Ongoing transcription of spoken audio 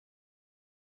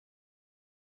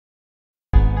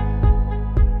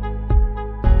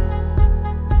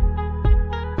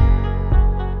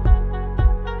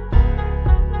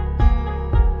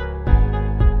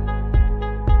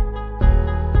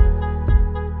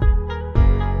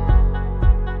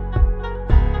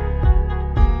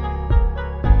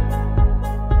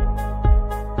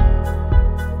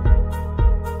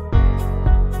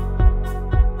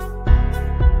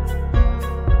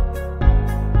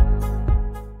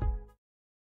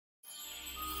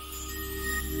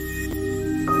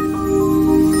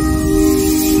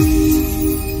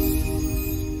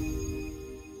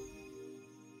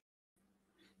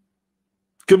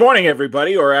Good morning,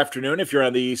 everybody, or afternoon if you're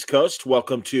on the East Coast.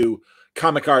 Welcome to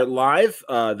Comic Art Live.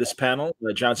 This panel,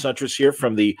 John Siuntres here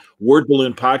from the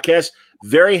Wordballoon podcast.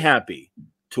 Very happy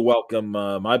to welcome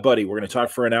my buddy. We're going to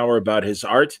talk for an hour about his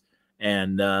art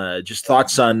and just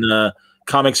thoughts on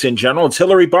comics in general. It's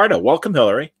Hilary Barta. Welcome,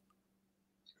 Hilary.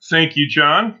 Thank you,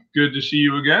 John. Good to see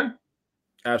you again.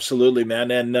 Absolutely,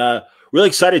 man. And really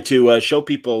excited to show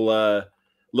people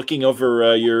looking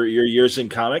over your years in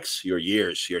comics, your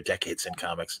decades in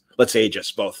comics. Let's age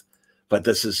us both. But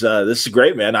this is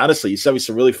great, man. Honestly, you sent me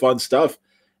some really fun stuff,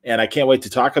 and I can't wait to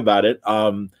talk about it.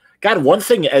 God, one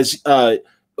thing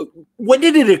when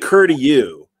did it occur to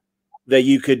you that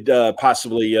you could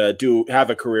possibly have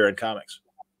a career in comics?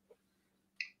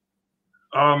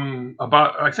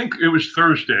 I think it was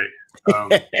Thursday.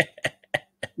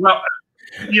 Well,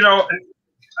 you know,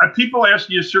 people ask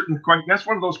you a certain question. That's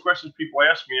one of those questions people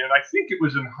ask me. And I think it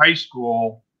was in high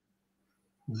school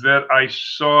that I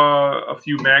saw a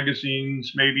few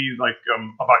magazines, maybe like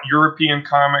about European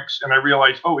comics. And I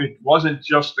realized, oh, it wasn't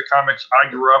just the comics I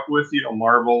grew up with, you know,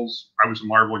 Marvels. I was a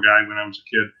Marvel guy when I was a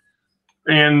kid.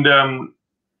 And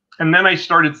then I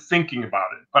started thinking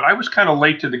about it. But I was kind of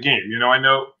late to the game. You know, I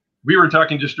know we were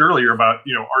talking just earlier about,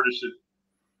 you know, artists that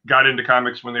got into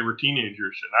comics when they were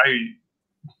teenagers. And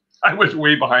I was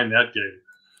way behind that game,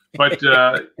 but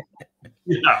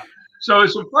yeah. So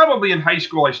probably in high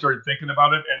school I started thinking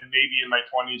about it, and maybe in my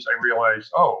 20s I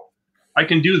realized, oh, I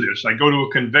can do this. I go to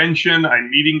a convention,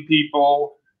 I'm meeting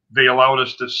people. They allowed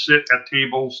us to sit at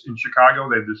tables in Chicago.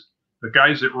 The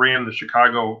guys that ran the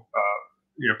Chicago,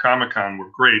 Comic-Con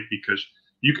were great because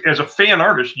you, as a fan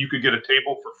artist, you could get a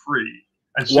table for free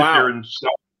and sit there and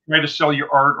try to sell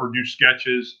your art or do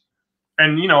sketches,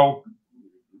 and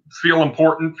feel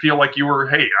important, feel like you were,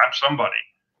 hey, I'm somebody.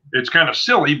 It's kind of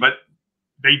silly, but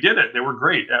they did it. They were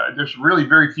great. There's really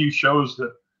very few shows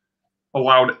that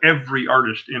allowed every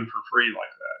artist in for free like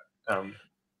that.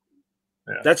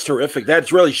 Yeah. That's terrific.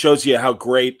 That really shows you how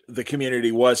great the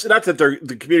community was. Not that the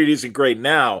community isn't great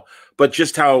now, but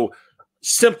just how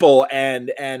simple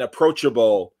and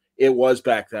approachable it was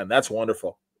back then. That's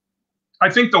wonderful. I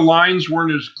think the lines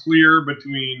weren't as clear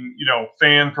between,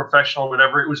 fan, professional,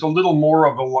 whatever. It was a little more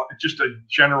of just a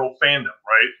general fandom,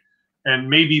 right? And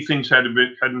maybe things hadn't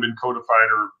been codified,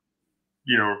 or,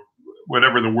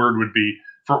 whatever the word would be,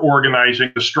 for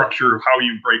organizing the structure of how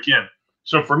you break in.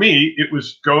 So for me, it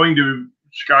was going to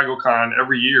Chicago Con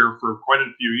every year for quite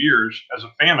a few years as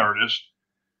a fan artist,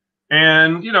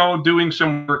 and, doing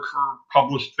some work for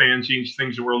published fanzines,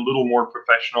 things that were a little more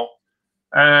professional.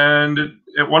 And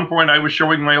at one point, I was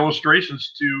showing my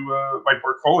illustrations to my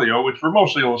portfolio, which were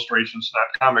mostly illustrations,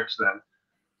 not comics then,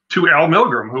 to Al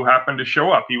Milgrom, who happened to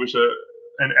show up. He was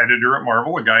an editor at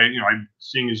Marvel, a guy, I'm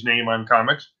seeing his name on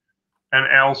comics. And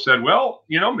Al said, well,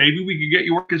 maybe we could get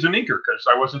you work as an inker, because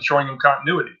I wasn't showing him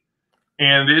continuity.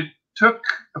 And it took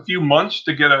a few months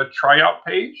to get a tryout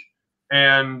page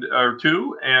or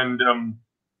two. And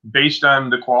based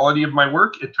on the quality of my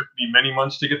work, it took me many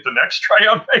months to get the next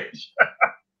tryout page.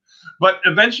 But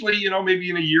eventually,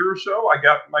 maybe in a year or so, I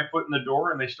got my foot in the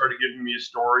door, and they started giving me a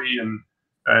story, and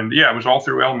yeah, it was all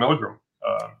through Al Milgrom.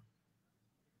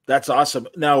 That's awesome.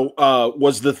 Now,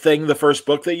 was The Thing the first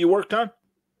book that you worked on?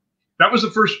 That was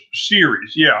the first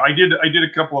series. Yeah, I did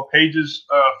a couple of pages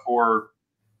for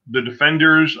the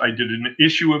Defenders. I did an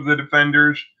issue of the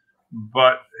Defenders.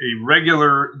 But the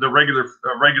regular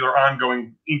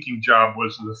ongoing inking job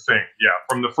was The Thing. Yeah,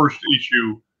 from the first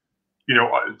issue, yeah.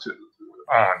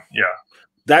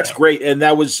 That's great, and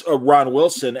that was Ron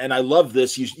Wilson. And I love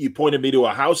this. You pointed me to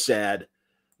a house ad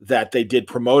that they did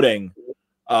promoting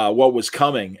what was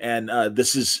coming, and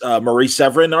this is Marie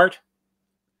Severin art.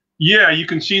 Yeah, you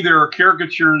can see there are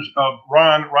caricatures of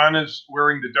Ron. Ron is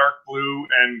wearing the dark blue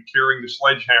and carrying the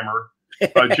sledgehammer.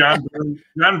 John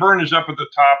Byrne is up at the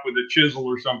top with a chisel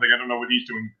or something. I don't know what he's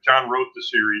doing. John wrote the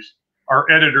series. Our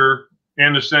editor,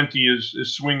 Ann Nesenti, is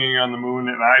swinging on the moon,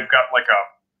 and I've got like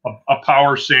a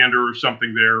power sander or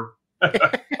something there.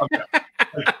 The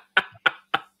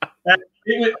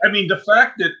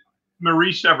fact that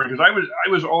Marie Severin, because I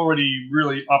was already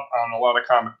really up on a lot of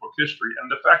comic book history, and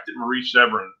the fact that Marie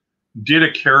Severin did a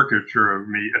caricature of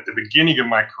me at the beginning of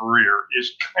my career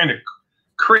is kind of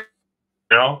crazy,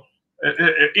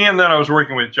 And then I was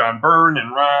working with John Byrne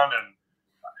and Ron, and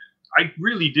I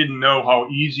really didn't know how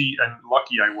easy and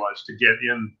lucky I was to get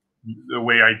in the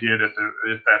way I did at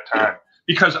that time,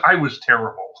 because I was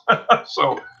terrible.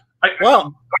 So I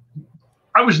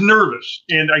was nervous,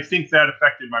 and I think that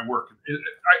affected my work.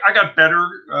 I got better,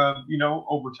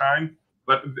 over time,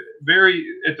 but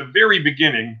at the very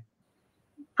beginning,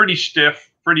 pretty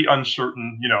stiff, pretty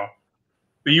uncertain,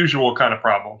 the usual kind of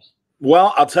problems.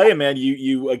 Well, I'll tell you, man.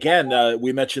 You again.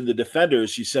 We mentioned the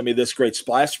Defenders. You sent me this great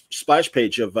splash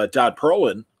page of Don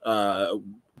Perlin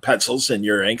pencils and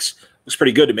your inks. Looks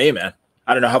pretty good to me, man.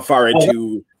 I don't know how far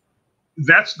into.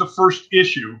 That's the first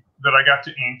issue that I got to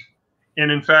ink,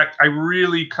 and in fact, I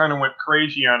really kind of went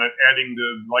crazy on it, adding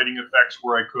the lighting effects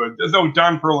where I could. Though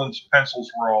Don Perlin's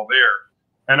pencils were all there,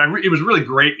 and it was really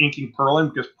great inking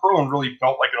Perlin because Perlin really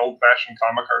felt like an old-fashioned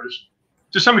comic artist.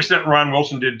 To some extent, Ron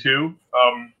Wilson did too.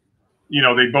 You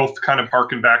know, they both kind of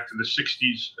harken back to the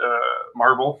 '60s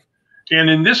Marvel. And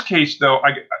in this case, though,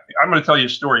 I'm going to tell you a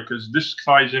story because this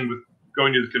ties in with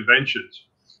going to the conventions.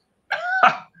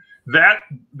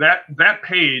 that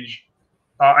page,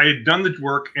 I had done the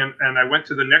work, and I went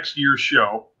to the next year's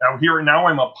show. Now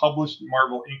I'm a published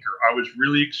Marvel inker. I was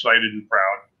really excited and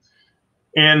proud.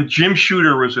 And Jim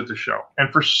Shooter was at the show.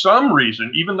 And for some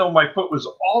reason, even though my foot was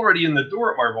already in the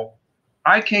door at Marvel,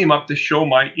 I came up to show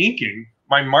my inking,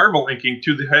 my Marvel inking,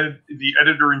 to the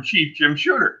editor-in-chief, Jim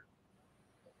Shooter.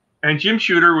 And Jim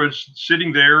Shooter was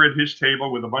sitting there at his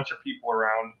table with a bunch of people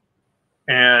around,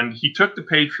 and he took the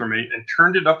page from me and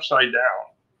turned it upside down.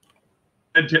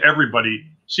 Said to everybody,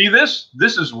 "See this?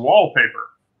 This is wallpaper."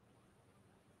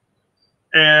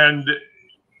 And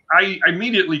I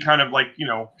immediately kind of, like, you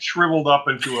know, shriveled up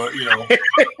into a, you know,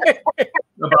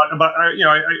 about you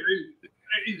know,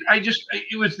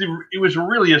 it was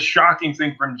really a shocking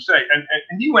thing for him to say.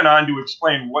 And he went on to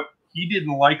explain what he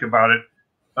didn't like about it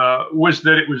was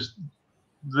that it was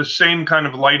the same kind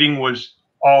of lighting was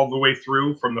all the way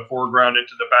through from the foreground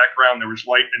into the background. There was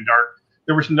light and dark.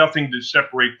 There was nothing to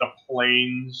separate the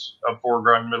planes of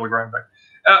foreground, middle ground, back.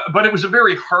 But it was a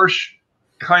very harsh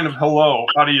kind of hello,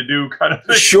 how do you do kind of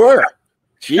thing. Sure.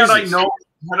 Had I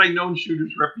known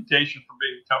Shooter's reputation for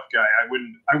being a tough guy,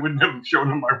 I wouldn't have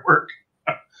shown him my work.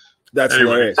 That's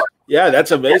hilarious. Yeah, that's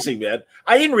amazing, man.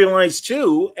 I didn't realize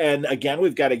too, and again,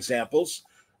 we've got examples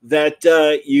that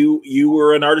you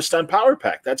were an artist on Power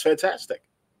Pack. That's fantastic.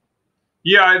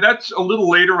 Yeah, that's a little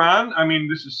later on. I mean,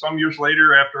 this is some years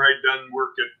later after I'd done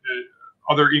work at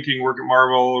other inking work at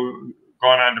Marvel,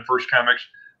 gone on to First Comics.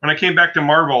 When I came back to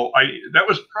Marvel, I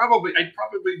probably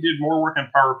did more work on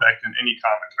Power Pack than any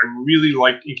comic. I really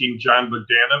liked inking John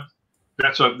Bogdanov.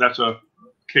 That's a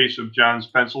case of John's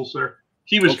pencils there.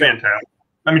 He was fantastic.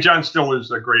 I mean, John still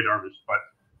is a great artist, but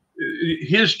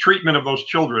his treatment of those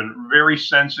children, very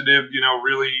sensitive, you know,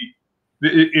 really,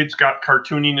 it's got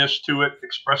cartooniness to it,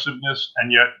 expressiveness,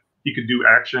 and yet he could do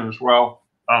action as well.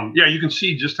 Yeah, you can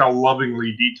see just how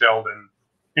lovingly detailed and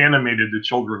animated the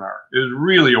children are. It is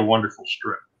really a wonderful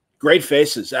strip. Great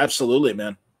faces, absolutely,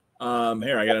 man.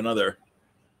 Here, I got another.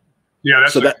 Yeah,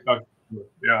 that's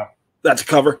that's a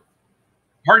cover.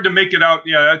 Hard to make it out.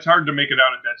 Yeah, it's hard to make it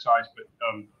out at that size. But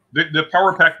the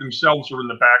Power Pack themselves are in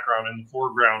the background. In the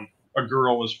foreground, a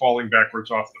girl is falling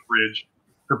backwards off the bridge.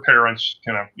 Her parents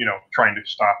kind of, you know, trying to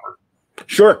stop her.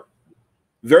 Sure.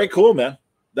 Very cool, man.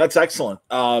 That's excellent.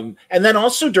 And then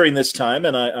also during this time,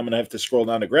 and I'm going to have to scroll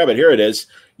down to grab it. Here it is.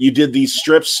 You did these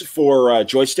strips for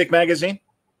Joystick Magazine.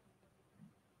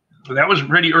 That was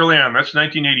pretty early on. That's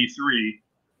 1983.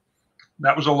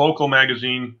 That was a local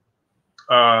magazine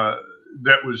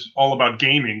that was all about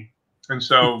gaming. And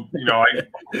so, you know,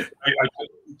 I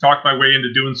talked my way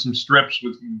into doing some strips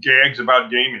with gags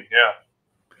about gaming. Yeah.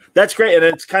 That's great. And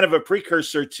it's kind of a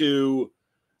precursor to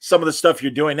some of the stuff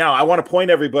you're doing now. I want to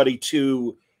point everybody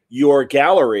to your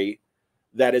gallery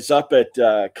that is up at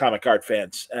Comic Art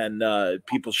Fans, and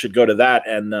people should go to that.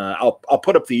 And I'll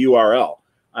put up the URL.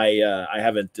 I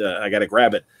haven't. I got to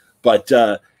grab it. But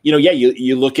you know, yeah,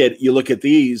 you look at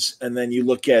these, and then you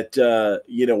look at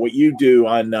you know, what you do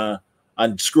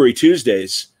on Screwy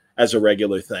Tuesdays as a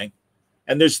regular thing,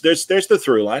 and there's the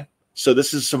through line. So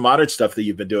this is some modern stuff that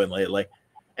you've been doing lately.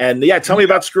 And yeah, tell me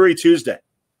about Screwy Tuesday.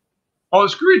 Oh,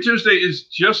 Screwy Tuesday is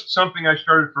just something I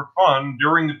started for fun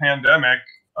during the pandemic.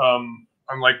 I'm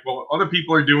like, well, other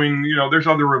people are doing, you know, there's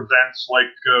other events like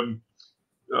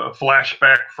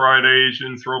Flashback Fridays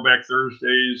and Throwback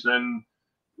Thursdays and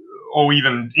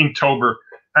even Inktober.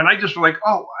 And I just like,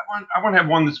 oh, I want to have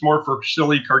one that's more for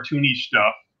silly, cartoony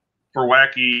stuff, for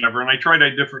wacky, whatever. And I tried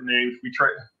out different names.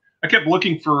 I kept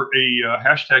looking for a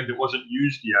hashtag that wasn't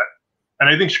used yet. And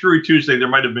I think Screwy Tuesday, there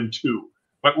might have been two.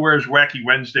 But whereas Wacky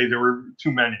Wednesday, there were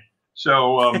too many.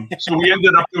 So so we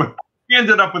ended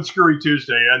up with Screwy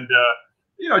Tuesday. And,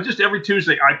 you know, just every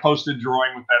Tuesday I posted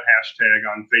drawing with that hashtag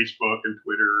on Facebook and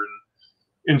Twitter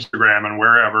and Instagram and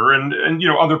wherever. And you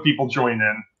know, other people join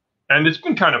in. And it's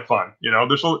been kind of fun. You know,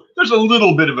 there's a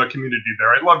little bit of a community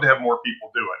there. I'd love to have more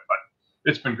people do it, but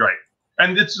it's been great.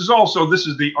 And this is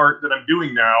the art that I'm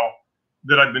doing now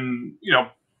that I've been, you know,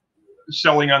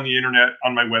 selling on the internet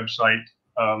on my website,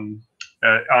 on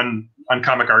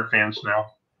Comic Art Fans now.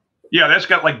 Yeah, that's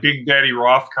got like Big Daddy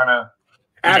Roth kind of.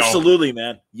 Absolutely,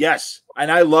 man. Yes,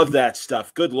 and I love that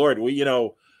stuff. Good Lord,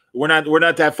 we're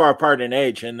not that far apart in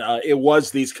age, and it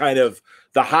was these kind of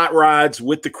the hot rods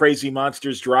with the crazy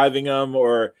monsters driving them,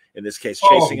 or in this case,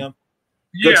 chasing them.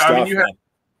 Good stuff,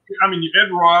 I mean, Ed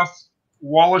Roth,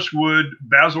 Wallace Wood,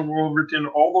 Basil Wolverton,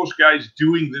 all those guys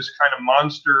doing this kind of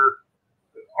monster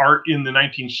art in the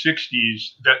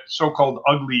 1960s, that so-called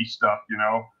ugly stuff,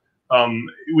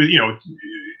 with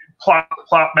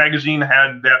Plot magazine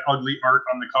had that ugly art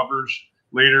on the covers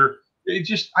later.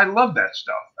 I love that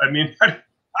stuff. I mean,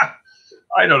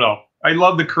 I don't know. I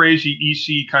love the crazy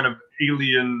EC kind of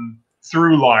alien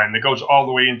through line that goes all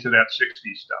the way into that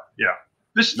 60s stuff. Yeah.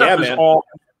 This stuff is all,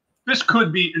 this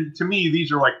could be, to me,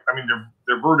 these are like, I mean,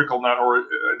 they're vertical,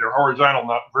 they're horizontal,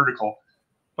 not vertical,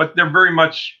 but they're very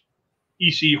much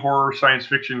EC horror, science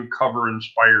fiction cover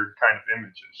inspired kind of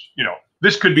images.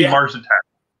 This could be Mars Attack.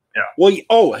 Yeah. Well,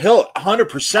 hell,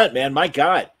 100%, man. My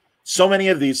God, so many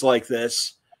of these like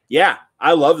this. Yeah,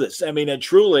 I love this. I mean, and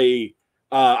truly,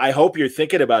 I hope you're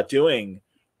thinking about doing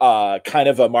kind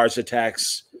of a Mars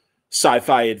Attacks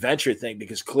sci-fi adventure thing,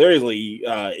 because clearly,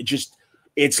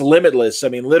 it's limitless. I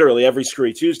mean, literally every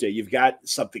Screwy Tuesday, you've got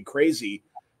something crazy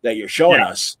that you're showing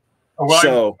us. Well,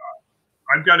 so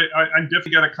I've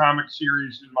definitely got a comic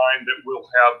series in mind that will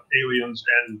have aliens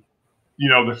and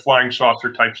the flying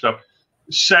saucer type stuff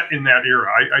set in that era.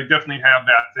 I definitely have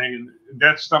that thing, and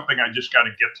that's something I just got to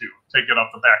get to. Take it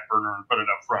off the back burner and put it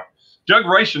up front. Doug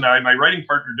Rice and I, my writing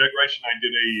partner Doug Rice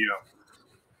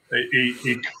and I,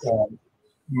 did a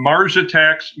Mars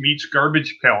Attacks meets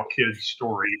Garbage Pail Kids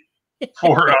story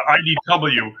for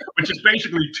IDW, which is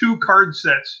basically 2 card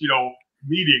sets,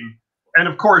 meeting, and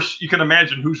of course you can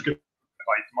imagine who's going to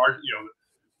fight Mars.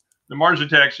 The Mars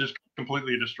Attacks just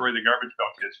completely destroy the Garbage Pail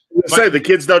Kids. But the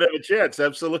kids don't have a chance.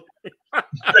 Absolutely. No,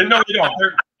 they don't.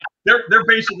 They're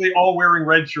basically all wearing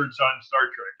red shirts on Star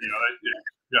Trek.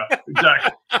 Yeah,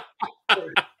 exactly.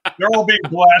 They're all being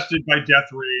blasted by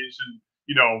death rays and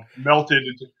melted.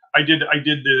 I did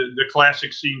the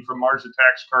classic scene from Mars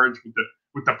Attacks cards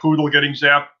with the poodle getting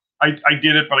zapped. I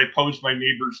did it, but I posed my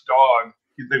neighbor's dog.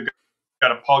 They've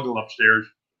got a puggle upstairs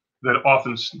that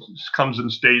often comes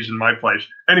and stays in my place.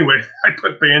 Anyway, I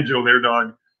put Banjo, their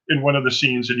dog, in one of the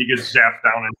scenes, and he gets zapped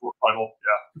down into a puddle.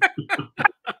 Yeah.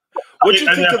 What'd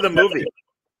you think of the movie?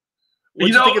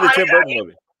 What'd you think of the Tim Burton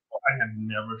movie? I have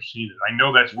never seen it. I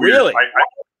know that's weird. Really? I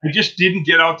just didn't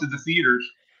get out to the theaters.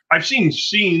 I've seen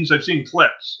scenes. I've seen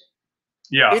clips.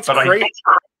 Yeah, it's crazy.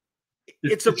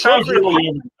 It's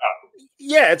appropriately.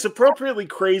 Yeah, it's appropriately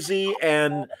crazy,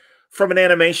 and from an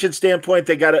animation standpoint,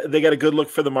 they got a good look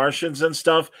for the Martians and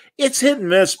stuff. It's hit and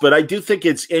miss, but I do think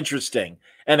it's interesting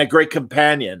and a great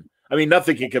companion. I mean,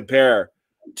 nothing can compare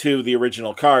to the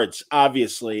original cards,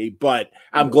 obviously, but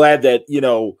I'm glad that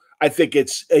I think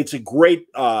it's a great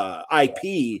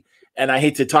IP, and I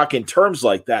hate to talk in terms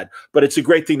like that, but it's a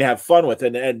great thing to have fun with,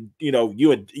 and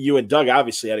you and Doug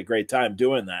obviously had a great time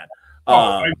doing that.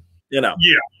 Yeah.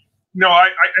 No, I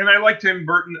like Tim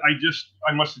Burton.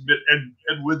 I must admit, Ed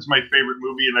Wood's my favorite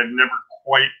movie, and I've never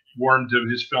quite warmed to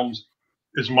his films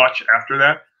as much after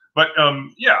that. But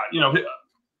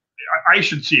I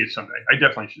should see it someday. I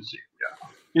definitely should see it.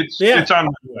 Yeah, it's on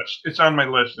my list. It's on my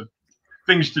list of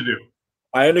things to do.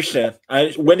 I understand.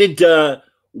 When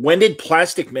did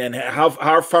Plastic Man?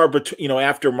 How far between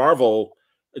after Marvel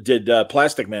did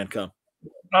Plastic Man come?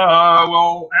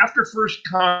 Well, after First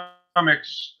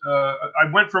Comics, I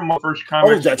went from my First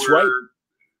Comics. Oh, that's right.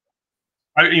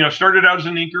 I started out as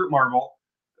an inker at Marvel.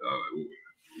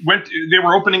 They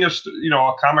were opening a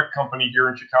comic company here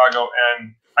in Chicago,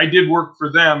 and I did work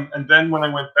for them. And then when I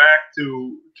went back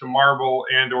to Marvel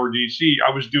and or DC, I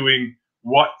was doing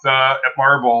at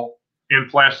Marvel and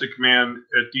Plastic Man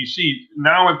at DC.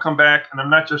 Now I've come back, and I'm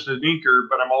not just an inker,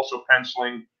 but I'm also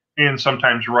penciling and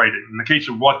sometimes writing. In the case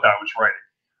of I was writing.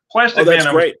 Plastic Man.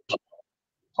 That's great.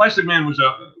 Plastic Man was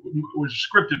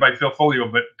scripted by Phil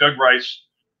Folio, but Doug Rice,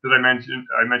 that I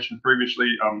mentioned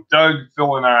previously, Doug,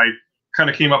 Phil, and I kind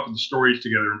of came up with the stories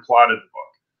together and plotted the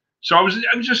book. So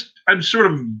I'm sort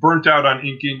of burnt out on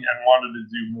inking and wanted to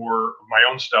do more of my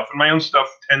own stuff, and my own stuff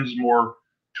tends more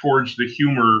towards the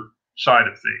humor side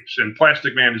of things. And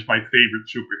Plastic Man is my favorite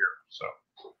superhero. So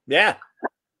yeah.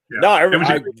 No,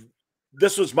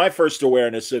 this was my first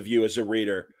awareness of you as a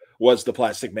reader, was the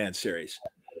Plastic Man series.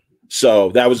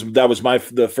 So that was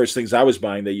the first things I was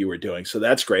buying that you were doing. So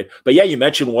that's great. But yeah, you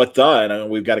mentioned What The, and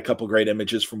we've got a couple great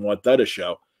images from What The to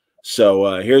show.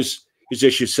 So here's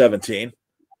issue 17.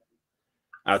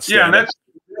 Outstanding. Yeah, and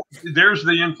there's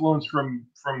the influence from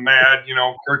Mad, you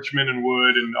know, Kurtzman and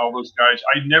Wood and all those guys.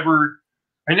 I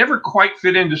never quite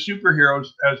fit into superheroes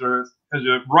as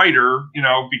a writer, you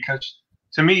know, because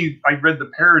to me, I read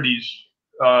the parodies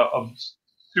of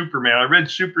Superman. I read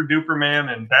Super Duper Man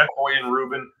and Bat Boy and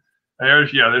Reuben. And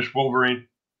there's Wolverine.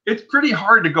 It's pretty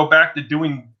hard to go back to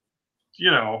doing,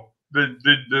 you know,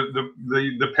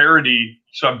 the parody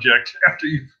subject after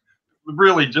you've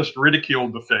really just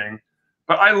ridiculed the thing.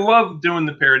 But I love doing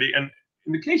the parody. And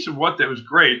in the case of What, that was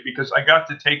great because I got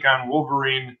to take on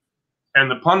Wolverine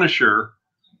and the Punisher.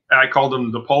 I called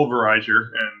him the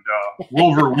Pulverizer and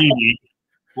Wolverine.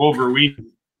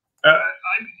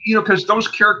 You know, because those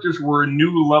characters were a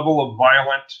new level of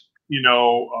violent. You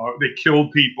know, they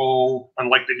killed people,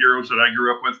 unlike the heroes that I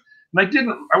grew up with.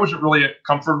 And I wasn't really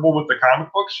comfortable with the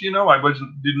comic books. You know,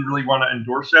 didn't really want to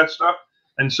endorse that stuff.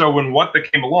 And so when What the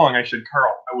came along, I said,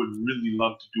 Carl, I would really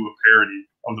love to do a parody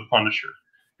of the Punisher.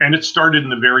 And it started in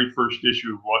the very first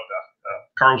issue of What the.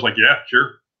 Carl was like, yeah,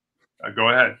 sure, go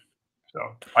ahead. So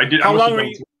I did. How long were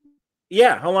you?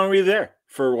 Yeah, how long were you there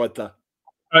for What the?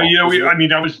 You know,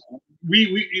 I was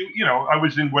you know, I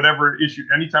was in whatever issue.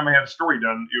 Anytime I had a story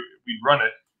done, we'd run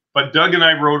it. But Doug and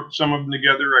I wrote some of them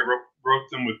together. I wrote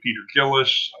them with Peter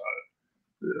Gillis.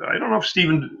 I don't know if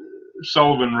Stephen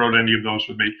Sullivan wrote any of those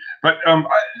with me, but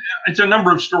it's a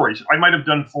number of stories. I might have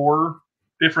done 4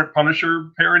 different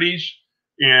Punisher parodies,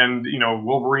 and you know,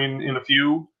 Wolverine in a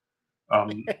few.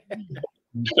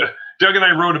 Doug and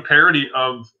I wrote a parody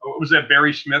of what was that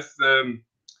Barry Smith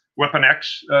Weapon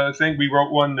X thing. We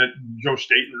wrote one that Joe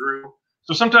Staten drew.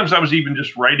 So sometimes I was even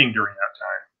just writing during that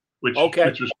time, which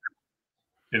was,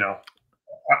 you know,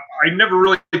 I never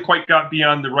really quite got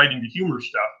beyond the writing the humor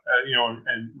stuff, you know,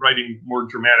 and writing more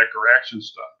dramatic or action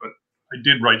stuff. But I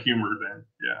did write humor then,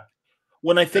 yeah.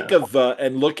 When I think of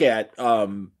and look at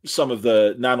some of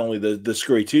the not only the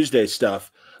Screwy Tuesday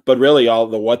stuff, but really all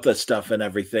the What the stuff and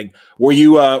everything. Were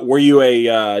you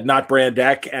a Not Brand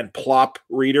Ec and Plop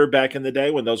reader back in the day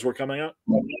when those were coming out?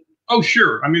 Oh,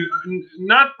 sure. I mean,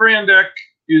 Not Brand Ec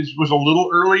was a little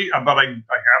early, but I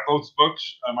have those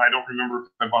books. I don't remember if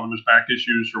I bought them as back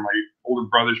issues or my older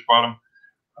brothers bought them.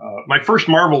 My first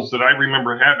Marvels that I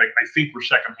remember having, I think, were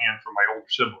secondhand from my older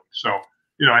siblings. So,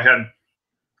 you know, I had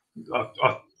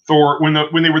a Thor when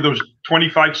they were those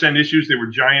 25-cent issues. They were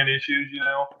giant issues, you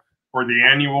know, or the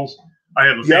annuals. I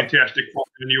had a Fantastic Four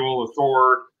annual, a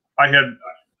Thor. I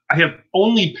had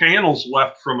only panels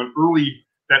left from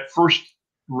that first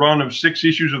run of 6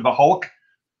 issues of the Hulk.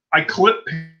 I clipped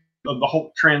of the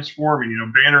Hulk transforming, you know,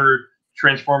 Banner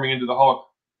transforming into the Hulk.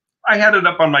 I had it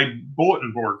up on my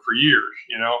bulletin board for years,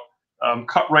 you know,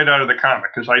 cut right out of the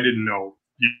comic because I didn't know.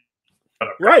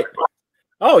 Right.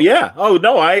 Oh, yeah. Oh,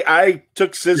 no, I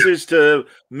took scissors to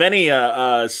many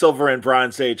Silver and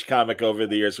Bronze Age comic over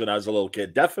the years when I was a little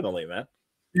kid. Definitely, man.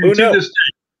 Who knows? This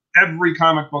day, every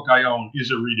comic book I own is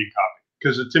a reading copy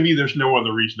because to me, there's no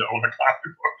other reason to own a comic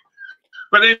book.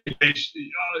 But anyways,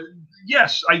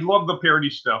 yes, I love the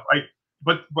parody stuff.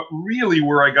 But really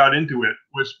where I got into it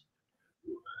was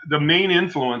the main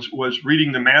influence was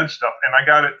reading the Mad stuff, and I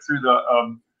got it through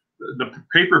the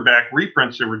paperback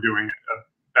reprints they were doing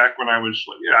back when I was,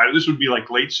 this would be like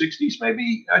late 60s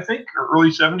maybe, I think, or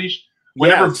early 70s.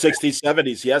 Whenever, 60s,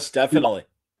 70s, yes, definitely.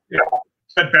 Yeah,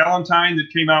 that Valentine that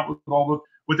came out with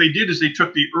what they did is they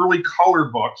took the early color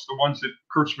books, the ones that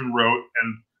Kurtzman wrote,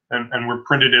 and were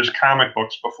printed as comic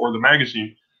books before the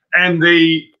magazine. And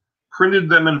they printed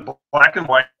them in black and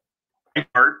white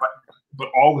art, but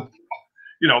all the,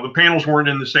 you know, the panels weren't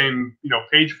in the same, you know,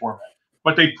 page format.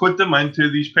 But they put them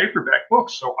into these paperback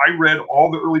books. So I read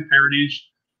all the early parodies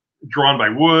drawn by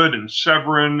Wood and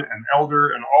Severin and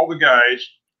Elder and all the guys.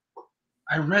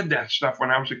 I read that stuff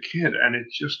when I was a kid, and it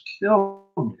just killed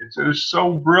me. It was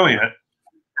so brilliant.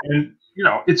 And, you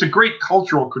know, it's a great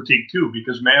cultural critique, too,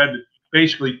 because Mad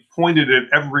basically pointed at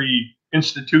every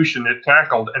institution it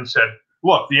tackled and said,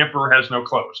 look, the emperor has no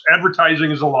clothes.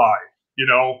 Advertising is a lie. You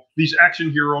know, these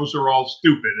action heroes are all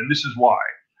stupid, and this is why.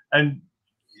 And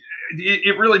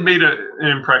it really made an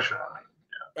impression on me.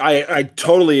 Yeah. I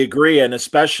totally agree. And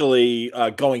especially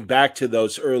going back to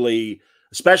those early,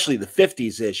 especially the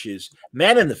 50s issues,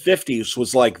 Man in the 50s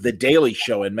was like the Daily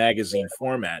Show in magazine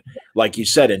format. Like you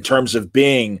said, in terms of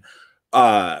being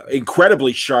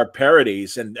incredibly sharp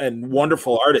parodies and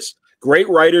wonderful artists, great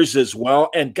writers as well.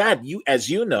 And God, as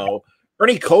you know,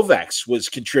 Ernie Kovacs was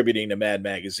contributing to Mad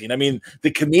Magazine. I mean,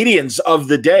 the comedians of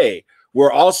the day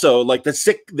were also like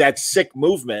that sick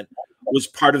movement was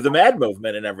part of the Mad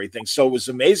movement and everything. So it was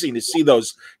amazing to see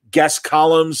those guest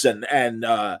columns and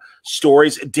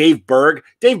stories. Dave Berg,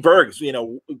 you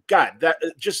know, God, that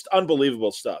just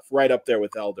unbelievable stuff. Right up there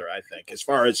with Elder, I think, as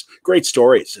far as great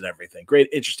stories and everything. Great,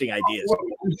 interesting ideas. Well,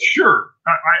 sure,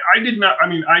 I did not. I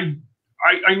mean,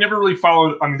 I never really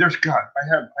followed. I mean, there's God.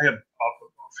 I have a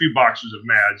few boxes of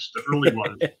Mads, the early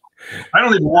ones. I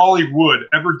don't think Wally Wood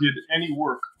ever did any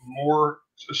work more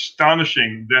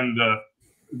astonishing than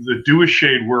the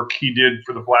do-a-shade work he did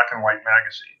for the Black and White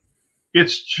magazine.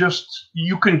 It's just,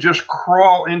 you can just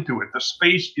crawl into it. The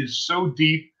space is so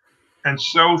deep and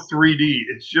so 3D.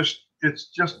 It's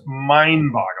just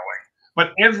mind-boggling.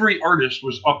 But every artist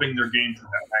was upping their game for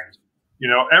that magazine. You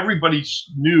know, everybody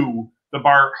knew the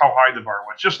bar, how high the bar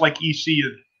was. Just like EC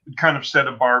had kind of set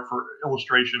a bar for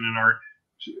illustration and art.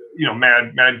 You know,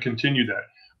 Mad continued that.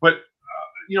 But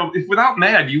you know, if without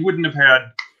Mad, you wouldn't have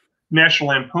had National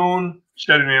Lampoon,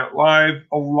 Saturday Night Live.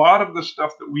 A lot of the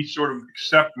stuff that we sort of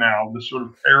accept now, the sort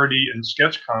of parody and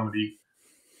sketch comedy,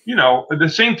 you know, the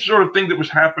same sort of thing that was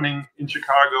happening in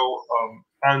Chicago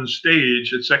on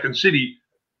stage at Second City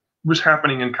was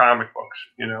happening in comic books.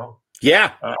 You know.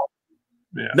 Yeah.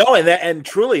 Yeah. No, and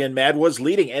truly, and Mad was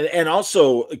leading, and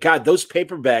also, God, those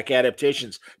paperback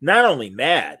adaptations. Not only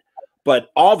Mad,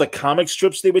 but all the comic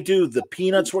strips they would do. The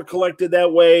Peanuts were collected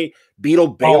that way. Beetle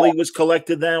Bailey was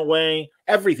collected that way.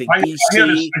 Everything. I DC.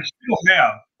 still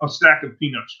have a stack of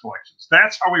Peanuts collections.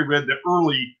 That's how I read the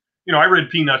early. You know, I read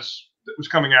Peanuts that was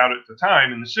coming out at the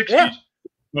time in the '60s,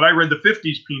 but I read the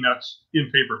 '50s Peanuts in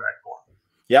paperback form.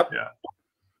 Yep. Yeah.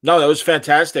 No, that was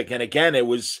fantastic, and again, it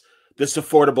was this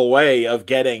affordable way of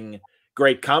getting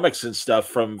great comics and stuff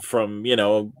from you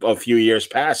know, a few years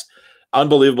past.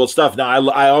 Unbelievable stuff. Now,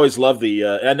 I always love the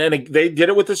and then they did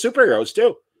it with the superheroes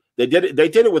too. They did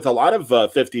it with a lot of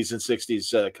 50s and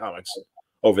 60s comics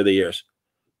over the years.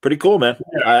 Pretty cool, man.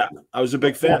 Yeah. I was a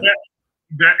big fan.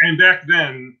 And back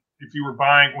then, if you were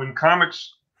buying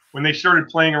when they started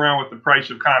playing around with the price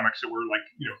of comics, that were like,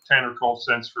 you know, 10 or 12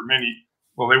 cents for many.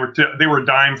 Well, they were a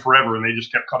dime forever, and they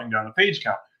just kept cutting down the page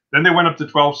count. Then they went up to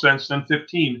 12 cents, then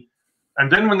 15. And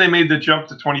then when they made the jump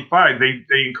to 25, they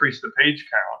increased the page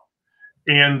count.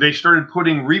 And they started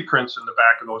putting reprints in the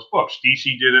back of those books.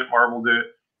 DC did it, Marvel did it.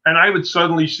 And I would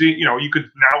suddenly see, you know, you could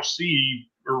now see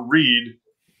or read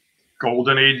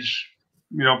Golden Age,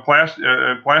 you know,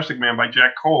 Plastic Man by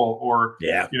Jack Cole, or,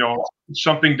 you know,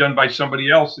 something done by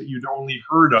somebody else that you'd only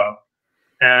heard of.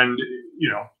 And, you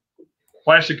know,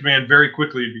 Plastic Man very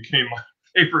quickly became my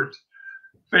favorite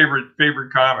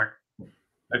comic,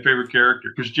 my favorite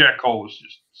character, because Jack Cole was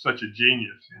just such a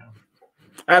genius, you know.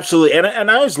 Absolutely, and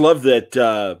I always loved that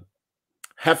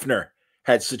Hefner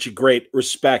had such a great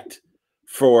respect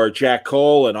for Jack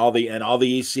Cole and all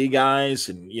the EC guys,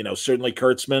 and you know, certainly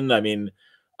Kurtzman. I mean,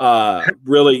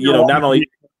 really, you know, not only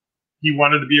he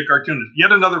wanted to be a cartoonist,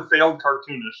 yet another failed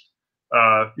cartoonist.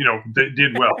 You know,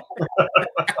 did well.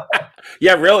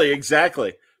 Yeah, really,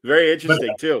 exactly. Very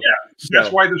interesting too. Yeah, so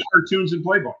that's why there's cartoons in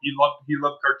Playboy. He loved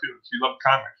cartoons. He loved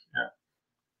comics. Yeah.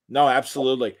 No,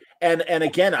 absolutely. And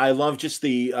again, I love just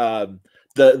the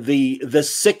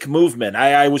sick movement.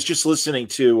 I was just listening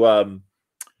to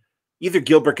either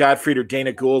Gilbert Gottfried or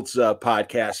Dana Gould's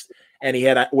podcast, and he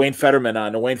had Wayne Fetterman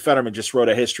on. And Wayne Fetterman just wrote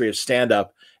a history of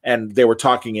stand-up, and they were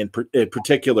talking in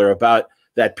particular about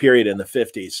that period in the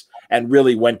 50s, and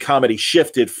really when comedy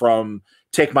shifted from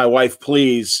Take My Wife,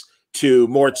 Please to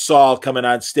Mort Saul coming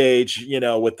on stage, you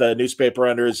know, with the newspaper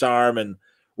under his arm and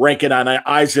ranking on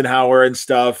Eisenhower and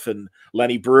stuff, and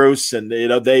Lenny Bruce, and you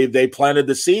know, they planted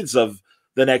the seeds of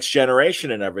the next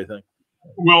generation and everything.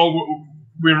 Well,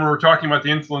 when we're talking about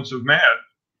the influence of Mad,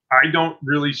 I don't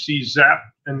really see Zap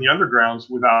and the Undergrounds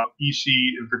without EC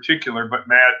in particular, but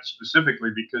Mad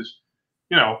specifically, because,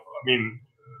 you know, I mean,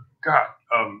 God,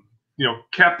 you know,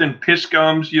 Captain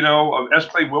Pissgums, you know, of S.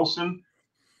 Clay Wilson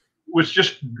was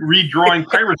just redrawing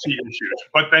piracy issues,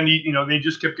 but then you know, they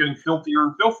just kept getting filthier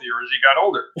and filthier as he got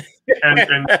older, and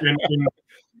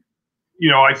you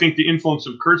know, I think the influence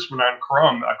of Kurtzman on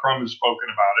Crumb has spoken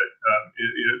about it.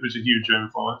 It was a huge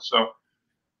influence. So,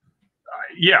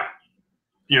 yeah,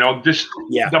 you know, just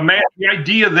the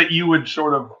idea that you would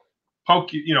sort of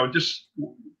poke, just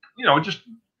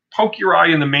poke your eye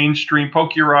in the mainstream,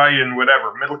 poke your eye in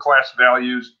whatever middle class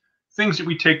values, things that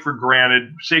we take for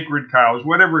granted, sacred cows,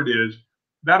 whatever it is.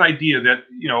 That idea that,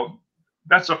 you know,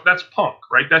 that's punk,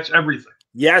 right? That's everything.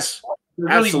 Yes,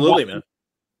 really, absolutely, man.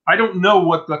 I don't know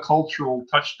what the cultural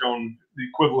touchstone, the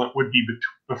equivalent would be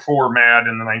before Mad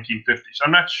in the 1950s.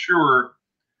 I'm not sure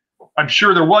I'm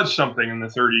sure there was something in the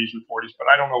 30s and 40s, but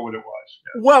I don't know what it was.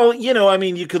 Yeah. Well, you know, I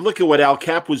mean, you could look at what Al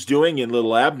Cap was doing in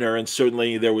Little Abner, and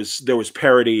certainly there was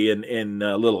parody in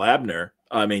Little Abner.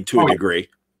 I mean, to a degree,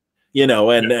 you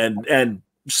know, and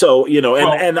so, you know,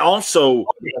 and also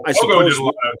I suppose did a lot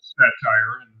of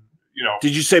satire, and you know.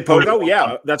 Did you say Pogo?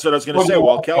 Yeah, that's what I was going to say.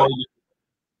 Walt Kelly.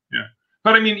 Yeah,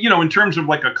 but I mean, you know, in terms of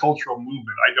like a cultural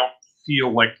movement, I don't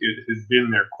feel like it has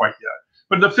been there quite yet.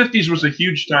 But the 50s was a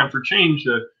huge time for change.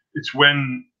 It's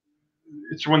when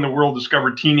the world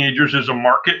discovered teenagers as a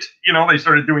market. You know, they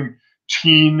started doing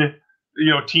teen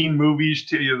movies,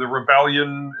 the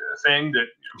rebellion thing. That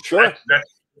sure,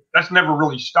 that's never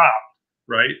really stopped,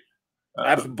 right?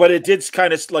 But it did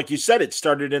kind of, like you said, it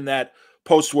started in that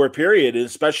post-war period,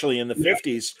 especially in the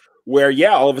 50s, where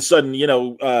all of a sudden, you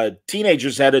know,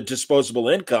 teenagers had a disposable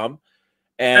income,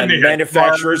 and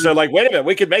manufacturers are like, wait a minute,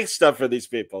 we could make stuff for these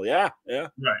people. Yeah. Right.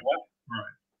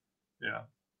 Yeah.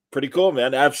 Pretty cool,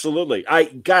 man. Absolutely.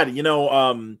 You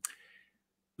know,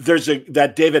 there's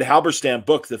that David Halberstam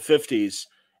book, The 50s,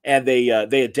 and they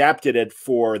adapted it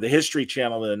for the History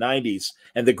Channel in the 90s,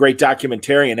 and the great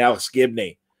documentarian Alex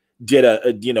Gibney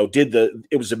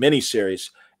it was a mini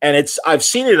series, and I've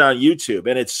seen it on YouTube,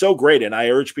 and it's so great, and I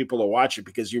urge people to watch it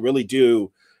because you really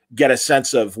do get a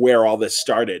sense of where all this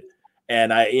started.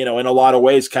 And in a lot of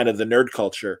ways, kind of the nerd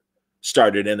culture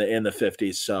started in the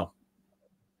 50s. So,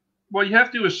 well, you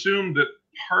have to assume that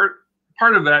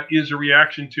part of that is a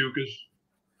reaction to, because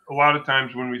a lot of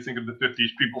times when we think of the 50s,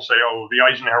 people say, "Oh, the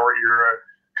Eisenhower era,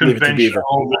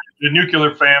 conventional, the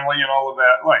nuclear family, and all of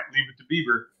that." Like, Leave It to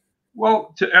Beaver.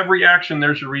 Well, to every action,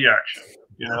 there's a reaction,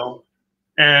 you know,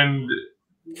 and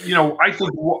you know, I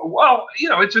think, well, you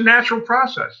know, it's a natural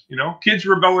process. You know, kids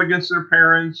rebel against their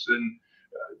parents, and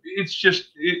it's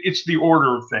the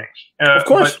order of things. Of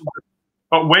course.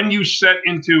 But when you set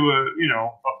into a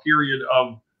period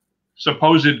of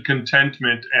supposed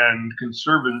contentment and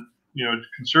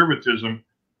conservatism,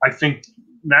 I think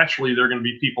naturally there are going to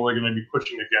be people that are going to be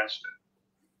pushing against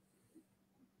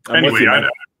it. Anyway,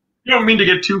 you don't mean to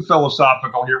get too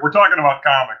philosophical here. We're talking about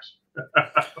comics.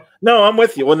 No, I'm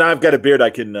with you. Well, now I've got a beard I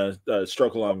can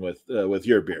stroke along with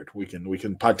your beard. We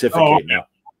can pontificate now.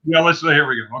 Yeah, here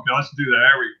we go. Okay, let's do that.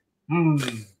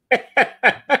 There we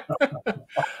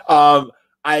go.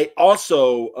 I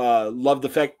also love the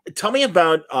fact. Tell me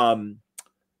about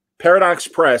Paradox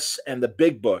Press and the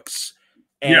big books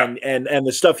and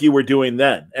the stuff you were doing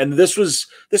then. And this was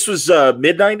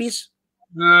mid 90s.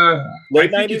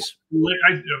 Late 90s?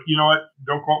 You know what?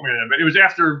 Don't quote me on that. But it was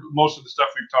after most of the stuff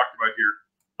we've talked about here.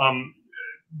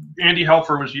 Andy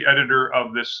Helfer was the editor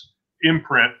of this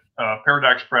imprint,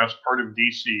 Paradox Press, part of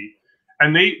DC.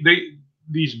 And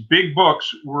these big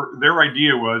books their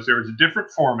idea was there was a different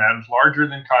format. It was larger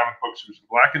than comic books. It was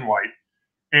black and white.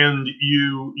 And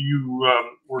you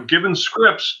were given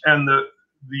scripts, and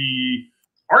the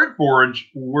art boards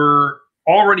were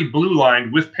already blue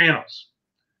lined with panels,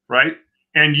 right?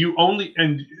 And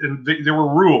there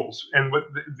were rules. And what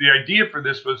the idea for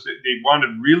this was that they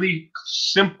wanted really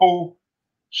simple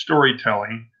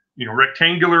storytelling, you know,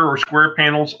 rectangular or square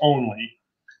panels only.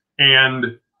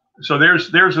 And so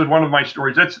there's one of my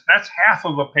stories. That's half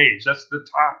of a page. That's the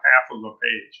top half of a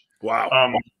page.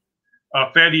 Wow.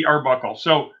 Fatty Arbuckle.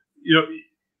 So, you know,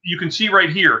 you can see right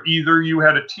here, either you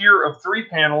had a tier of 3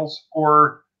 panels,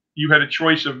 or you had a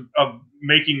choice of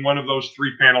making one of those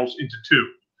 3 panels into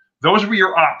 2. Those were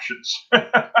your options.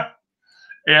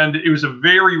 And it was a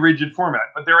very rigid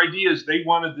format. But their idea is they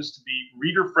wanted this to be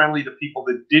reader-friendly to people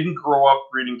that didn't grow up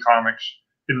reading comics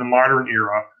in the modern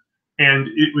era. And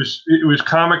it was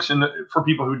comics for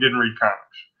people who didn't read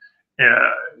comics.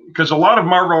 Because a lot of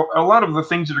the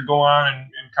things that are going on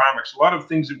in comics, a lot of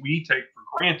things that we take for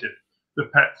granted, the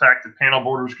fact that panel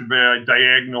borders could be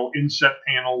diagonal, inset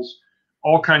panels,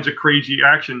 all kinds of crazy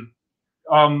action,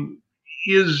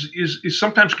 is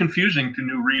sometimes confusing to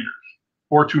new readers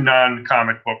or to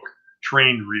non-comic book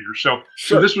trained readers. So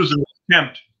this was an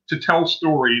attempt to tell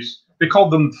stories. They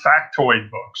called them factoid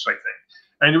books, I think.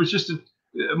 And it was just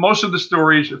most of the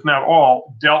stories, if not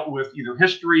all, dealt with either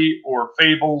history or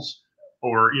fables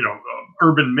or, you know,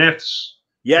 urban myths.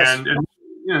 Yes. And you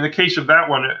know, in the case of that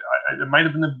one, it might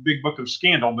have been the Big Book of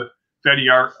Scandal, but Fatty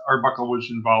Arbuckle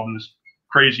was involved in this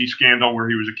crazy scandal where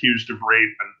he was accused of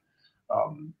rape and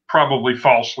probably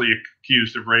falsely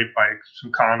accused of rape by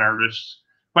some con artists.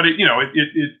 But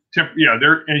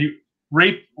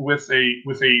rape with a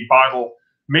bottle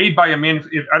made by a man.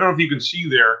 I don't know if you can see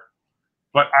there,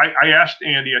 but I asked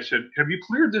Andy. I said, "Have you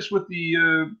cleared this with the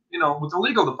with the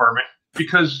legal department?"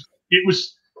 Because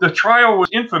the trial was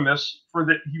infamous for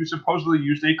that he was supposedly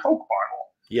used a Coke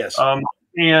bottle. Yes.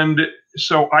 And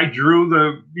so I drew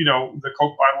the, you know, the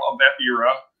Coke bottle of that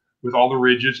era with all the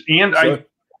ridges, and Sure.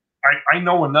 I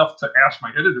know enough to ask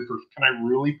my editor first, can I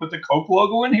really put the Coke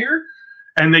logo in here?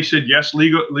 And they said, yes,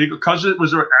 legal, because it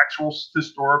was an actual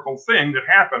historical thing that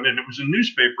happened, and it was in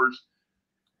newspapers.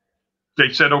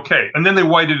 They said, okay. And then they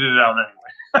whited it out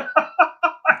anyway.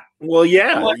 Well,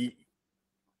 yeah.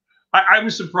 I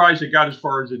was surprised it got as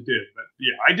far as it did. But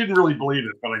yeah, I didn't really believe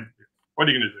it, but what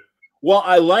are you going to do? Well,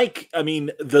 I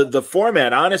mean, the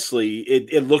format, honestly,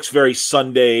 it looks very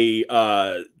Sunday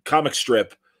comic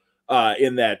strip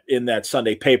in that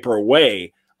Sunday paper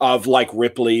way of like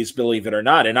Ripley's Believe It or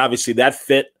Not. And obviously that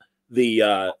fit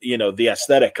the you know, the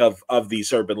aesthetic of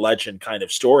these urban legend kind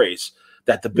of stories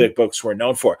that the big books were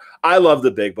known for. I love the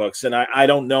big books, and I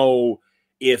don't know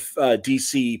if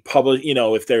DC publish, you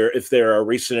know, if there are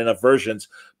recent enough versions,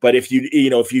 but if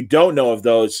you don't know of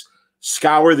those,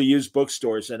 scour the used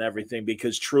bookstores and everything,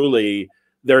 because truly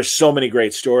there's so many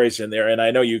great stories in there, and I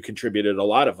know you contributed a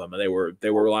lot of them, and they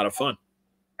were a lot of fun.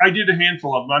 I did a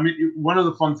handful of them. I mean, one of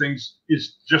the fun things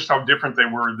is just how different they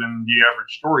were than the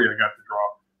average story I got to draw,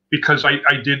 because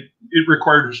it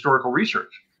required historical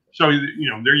research. So, you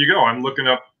know, there you go. I'm looking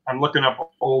up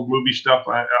old movie stuff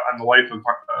on the life of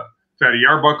Fatty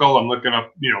Arbuckle. I'm looking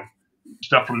up, you know,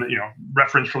 stuff from the, you know,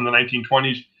 reference from the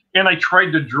 1920s, and I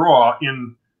tried to draw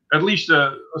in at least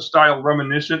a style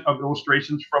reminiscent of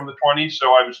illustrations from the 20s.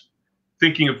 So I was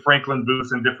thinking of Franklin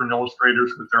Booth and different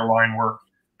illustrators with their line work.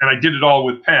 And I did it all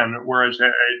with pen, whereas I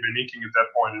had been inking at that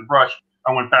point in brush.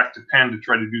 I went back to pen to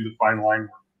try to do the fine line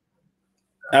work.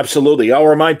 Absolutely. I'll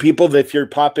remind people that if you're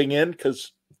popping in,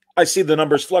 because I see the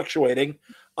numbers fluctuating,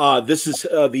 this is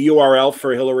the URL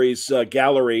for Hilary's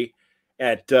gallery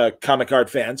at Comic Art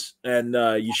Fans, and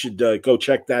you should go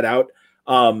check that out.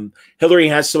 Hilary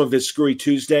has some of his Screwy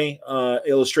Tuesday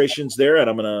illustrations there, and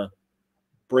I'm going to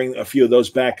bring a few of those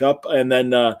back up. And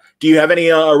then do you have any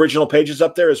original pages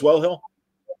up there as well, Hill?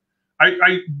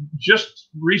 I just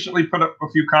recently put up a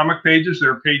few comic pages. There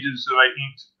are pages that I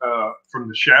inked from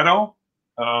The Shadow,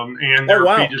 and there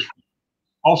are pages,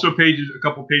 also a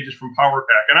couple pages from Power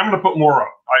Pack, and I'm going to put more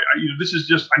up. You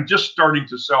know, I'm just starting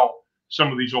to sell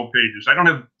some of these old pages. I don't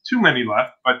have too many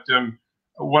left, but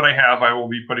what I have, I will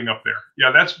be putting up there.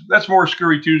 Yeah, that's more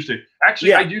Screwy Tuesday. Actually,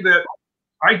 yeah.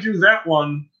 I drew that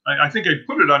one. I think I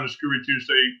put it on a Screwy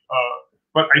Tuesday,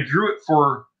 but I drew it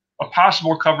for a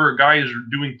possible cover. A guy is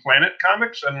doing Planet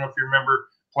Comics. I don't know if you remember.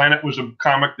 Planet was a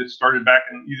comic that started back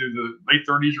in either the late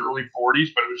 30s or early 40s,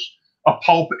 but it was a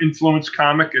pulp influenced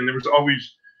comic, and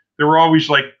there were always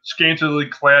like scantily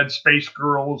clad space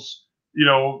girls, you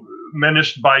know,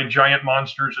 menaced by giant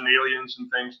monsters and aliens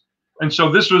and things. And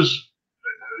so this was,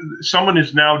 someone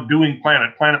is now doing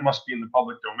Planet. Planet must be in the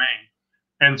public domain.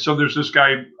 And so there's this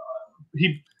guy,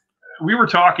 we were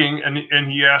talking, and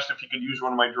he asked if he could use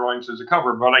one of my drawings as a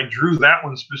cover, but I drew that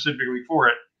one specifically for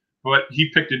it, but he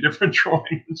picked a different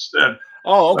drawing instead.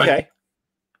 Oh, okay.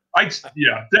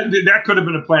 That could have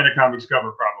been a Planet Comics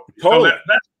cover, probably. Totally.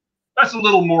 So that's a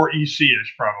little more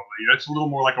EC-ish, probably. That's a little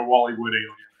more like a Wally Wood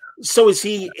alien. So is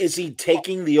he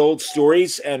taking the old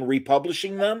stories and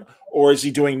republishing them, or is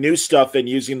he doing new stuff and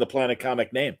using the Planet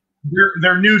Comic name?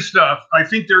 They're new stuff. I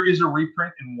think there is a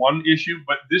reprint in one issue,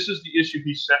 but this is the issue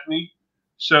he sent me,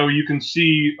 so you can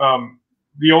see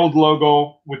the old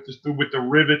logo with the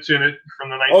rivets in it from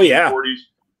the 1940s. Oh, yeah.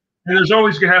 And there's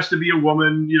always has to be a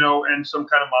woman, you know, and some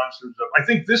kind of monster stuff. I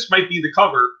think this might be the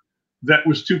cover that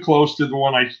was too close to the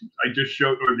one I just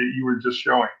showed, or that you were just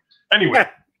showing. Anyway,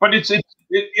 but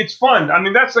it's fun. I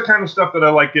mean, that's the kind of stuff that I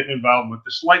like getting involved with.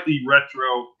 The slightly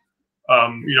retro,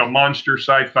 you know, monster,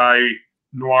 sci-fi,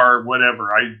 noir,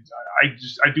 whatever.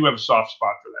 I do have a soft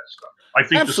spot for that stuff. I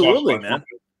think absolutely, the soft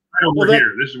spot, man. Over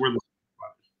here, this is where the soft spot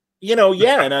is. You know,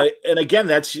 yeah, and again,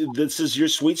 this is your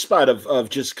sweet spot of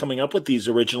just coming up with these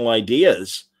original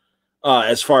ideas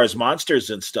as far as monsters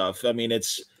and stuff. I mean,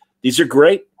 these are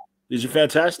great. These are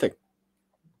fantastic.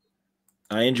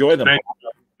 I enjoy them.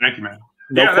 Thank you, man.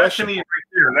 No question. That's an E right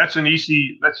there.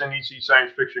 That's an EC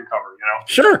science fiction cover, you know.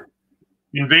 Sure.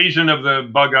 Invasion of the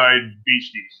bug-eyed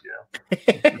beasties,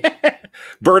 yeah.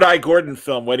 Bird-Eye Gordon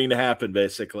film waiting to happen,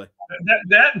 basically.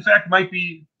 That in fact might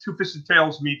be Two-Fisted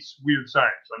Tales meets Weird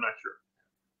Science. I'm not sure.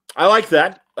 I like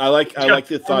that. I like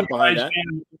the thought behind that.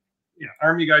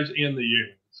 Army guys and the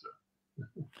aliens. So.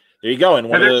 There you go. And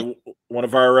one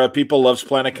of our people loves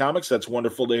Planet Comics. That's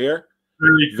wonderful to hear.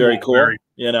 Very cool.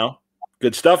 You know,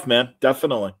 good stuff, man.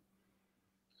 Definitely.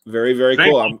 Very, very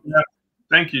cool.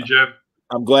 Thank you, Jeff.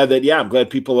 I'm glad that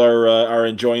people are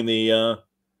enjoying the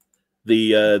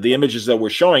images that we're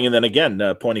showing, and then again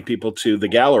pointing people to the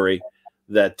gallery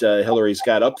that Hilary's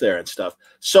got up there and stuff.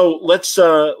 So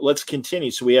let's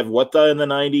continue. So we have What the in the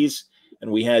 90s,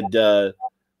 and we had the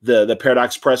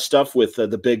Paradox Press stuff with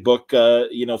the big book,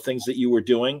 you know, things that you were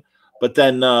doing. But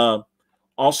then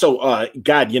also,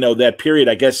 God, you know, that period,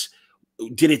 I guess,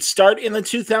 did it start in the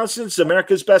 2000s,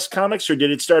 America's Best Comics, or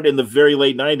did it start in the very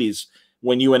late 90s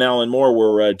when you and Alan Moore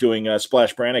were doing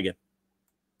Splash Brannigan?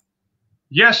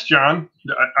 Yes, John.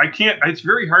 I can't. It's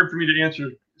very hard for me to answer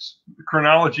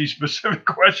chronology specific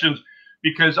questions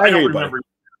because I don't remember.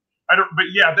 I don't.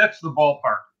 But yeah, that's the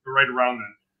ballpark, right around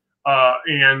then.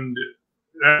 And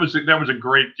that was a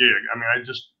great gig. I mean, I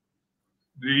just,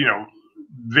 you know,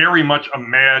 very much a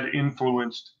Mad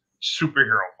influenced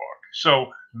superhero book.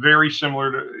 So very similar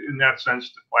to, in that sense,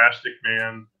 to Plastic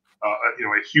Man. You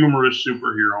know, a humorous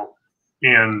superhero.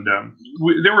 And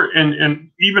there were, and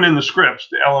even in the scripts,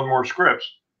 the Alan Moore scripts,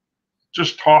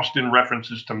 just tossed in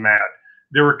references to Mad.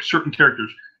 There were certain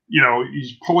characters, you know,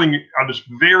 he's pulling on this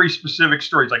very specific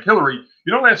stories, like Hilary.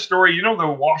 You know that story? You know the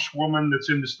washwoman that's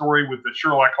in the story with the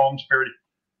Sherlock Holmes parody?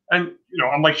 And you know,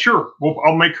 I'm like, sure, well,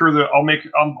 I'll put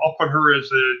her as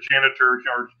the janitor,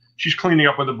 or she's cleaning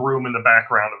up with a broom in the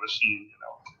background of a scene.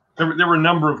 You know, there were a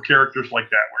number of characters like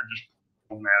that where just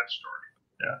a Mad story.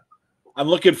 Yeah. I'm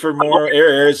looking for more.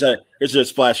 Here's a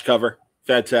splash cover.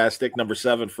 Fantastic. Number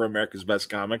 7 for America's Best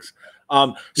Comics.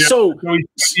 Yeah, so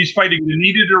he's fighting the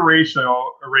needed eraser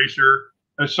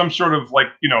as some sort of, like,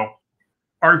 you know,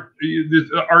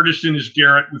 the artist in his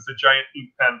garret with the giant ink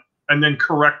pen, and then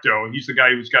Correcto. He's the guy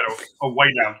who's got a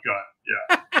whiteout gun.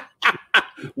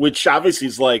 Yeah. Which obviously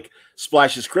is like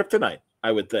Splash's kryptonite,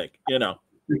 I would think. You know.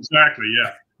 Exactly.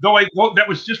 Yeah. Though that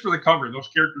was just for the cover. Those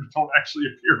characters don't actually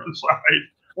appear on side.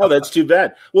 Oh, that's too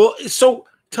bad. Well, so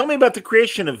tell me about the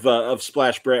creation of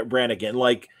Splash Brannigan.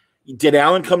 Like, did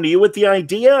Alan come to you with the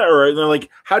idea, or like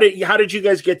how did you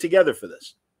guys get together for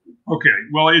this? Okay,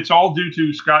 well, it's all due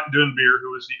to Scott Dunbier,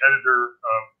 who was the editor.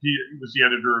 He was the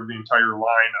editor of the entire line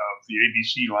of the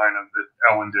ABC line of that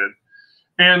Alan did,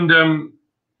 and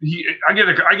I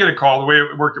get a call. The way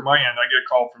it worked at my end, I get a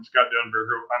call from Scott Dunbier,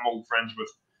 who I'm old friends with,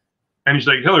 and he's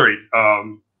like, Hilary,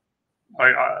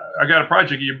 I got a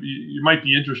project you might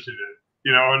be interested in,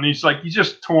 you know, and he's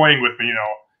just toying with me, you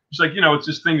know. He's like, you know, it's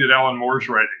this thing that Alan Moore's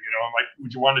writing, you know. I'm like,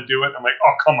 would you want to do it? I'm like,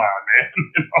 oh, come on, man.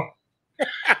 You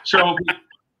know? So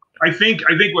I think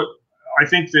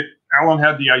that Alan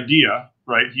had the idea,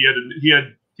 right?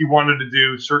 He wanted to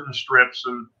do certain strips,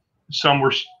 and some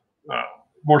were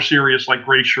more serious, like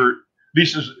Gray Shirt.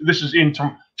 This is in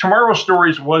Tomorrow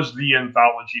Stories was the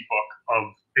anthology book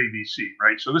of ABC,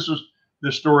 right? So this was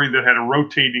the story that had a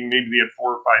rotating, maybe they had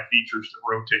 4 or 5 features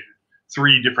that rotated,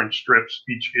 3 different strips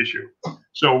each issue.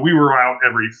 So we were out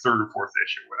every 3rd or 4th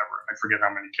issue, whatever. I forget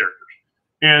how many characters.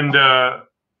 And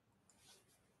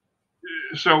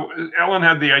so Alan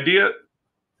had the idea.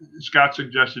 Scott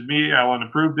suggested me. Alan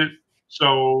approved it.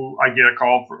 So I get a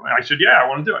call I said, yeah, I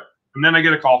want to do it. And then I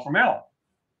get a call from Alan.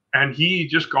 And he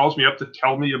just calls me up to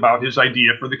tell me about his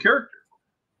idea for the character.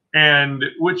 And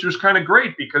which was kind of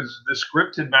great because the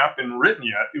script had not been written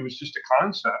yet. It was just a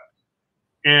concept.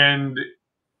 And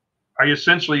I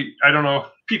don't know,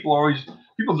 people always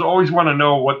want to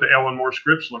know what the Alan Moore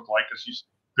scripts look like, because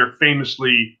they're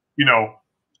famously, you know,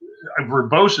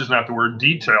 verbose is not the word,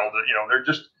 detailed. You know,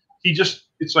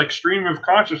 it's like stream of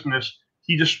consciousness.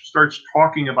 He just starts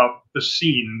talking about the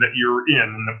scene that you're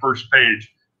in the first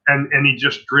page, and he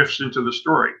just drifts into the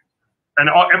story. And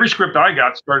every script I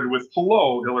got started with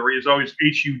 "Hello, Hilary" is always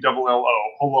HULLO.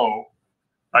 Hello.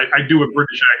 I do a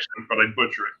British accent, but I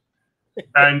butcher it.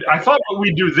 And I thought what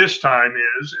we'd do this time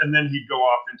is, and then he'd go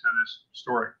off into this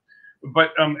story.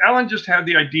 But Alan just had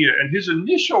the idea, and his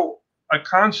initial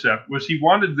concept was he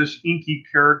wanted this inky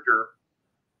character,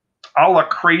 a la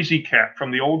Crazy Cat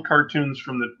from the old cartoons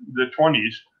from the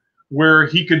 20s, where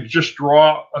he could just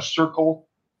draw a circle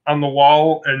on the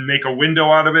wall and make a window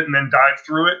out of it and then dive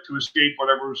through it to escape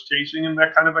whatever was chasing him,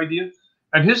 that kind of idea.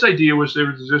 And his idea was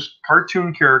there was this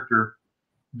cartoon character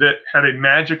that had a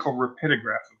magical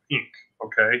rapidograph of ink,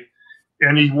 okay?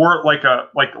 And he wore it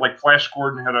like Flash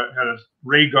Gordon had a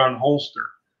ray gun holster.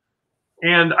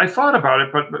 And I thought about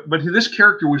it, but this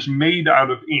character was made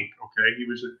out of ink, okay?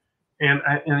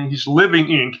 And he's living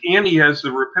ink, and he has the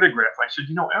rapidograph. I said,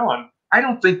 you know, Alan, I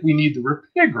don't think we need the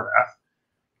rapidograph.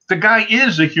 The guy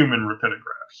is a human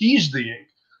rapidograph. He's the ink.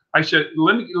 I said,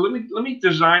 let me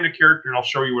design a character, and I'll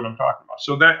show you what I'm talking about.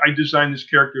 So that I designed this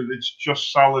character that's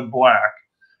just solid black,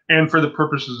 and for the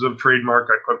purposes of trademark,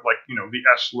 I put, like, you know, the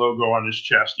S logo on his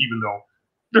chest, even though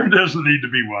there doesn't need to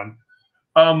be one.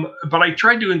 But I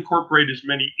tried to incorporate as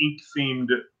many ink-themed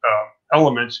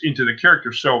elements into the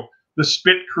character. So the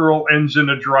spit curl ends in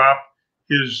a drop.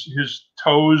 his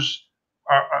toes.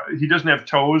 He doesn't have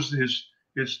toes.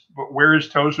 But where his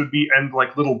toes would be end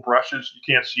like little brushes. You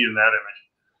can't see in that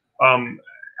image.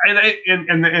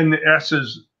 And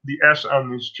the S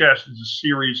on his chest is a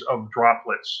series of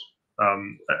droplets.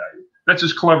 That's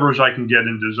as clever as I can get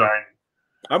in design.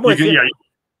 I'm with you.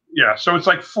 Yeah. So it's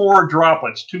like 4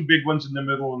 droplets, 2 big ones in the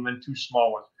middle, and then 2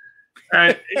 small ones.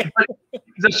 And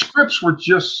the scripts were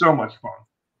just so much fun.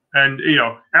 And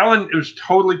Alan was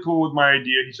totally cool with my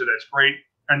idea. He said that's great,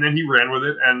 and then he ran with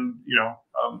it, and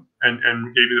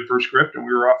and gave me the first script, and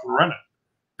we were off and running.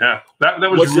 Yeah, that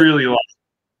was really long.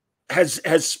 Has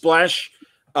Splash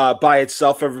by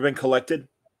itself ever been collected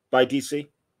by DC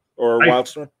or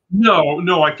Wildstorm?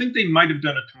 No. I think they might have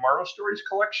done a Tomorrow Stories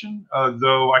collection,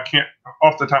 though I can't,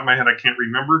 off the top of my head, I can't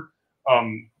remember.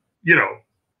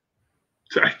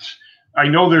 I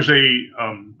know there's the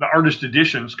artist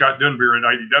edition. Scott Dunbar at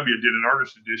IDW did an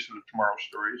artist edition of Tomorrow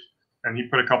Stories, and he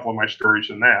put a couple of my stories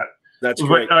in that. That's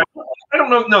great. I don't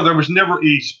know. No, there was never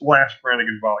a Splash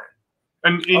Brannigan volume,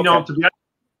 and to be honest,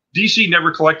 DC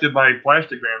never collected my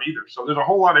Plastic Man either. So there's a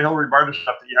whole lot of Hilary Barta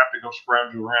stuff that you have to go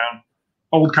scrounge around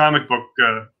old comic book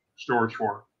stores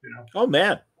for. Oh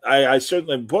man, I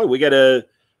certainly, boy, we gotta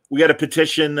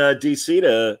petition DC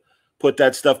to put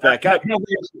that stuff back out. I don't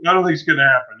think it's gonna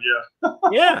happen. Yeah.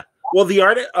 Yeah. Well, the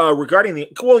art regarding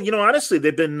honestly,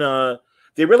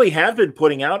 they really have been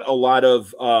putting out a lot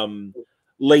of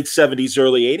late 70s,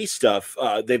 early 80s stuff.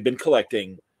 They've been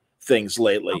collecting things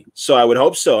lately, so I would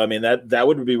hope so. I mean, that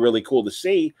would be really cool to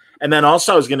see. And then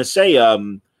also, I was going to say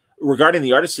regarding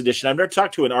the artist edition, I've never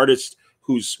talked to an artist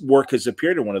whose work has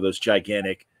appeared in one of those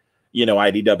gigantic,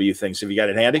 IDW things. Have you got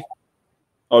it handy?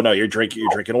 Oh no, you're drinking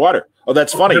water. Oh,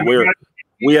 that's funny.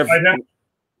 We have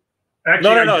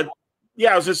actually, no.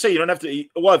 Yeah, I was gonna say you don't have to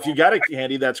eat. Well, if you got it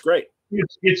handy, that's great.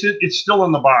 It's still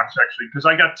in the box actually, because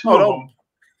I got 2 of them,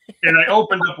 and I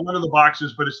opened up one of the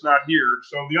boxes, but it's not here.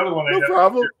 So the other one, no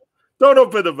problem. Don't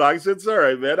open the box. It's all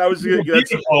right, man. I was beautiful.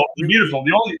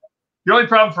 The only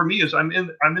problem for me is I'm in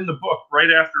the book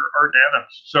right after Art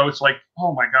Adams, so it's like,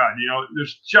 oh my god,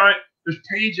 there's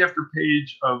page after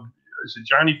page of, is it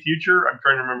Johnny Future? I'm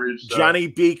trying to remember his Johnny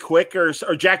B. Quick or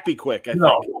Jack B. Quick. I think.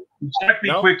 Jack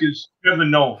B. Quick is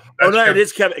Kevin Nolan. It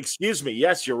is Kevin. Excuse me.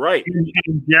 Yes, you're right.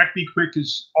 And Jack B. Quick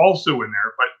is also in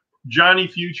there, but Johnny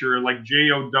Future, like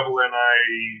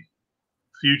JONNI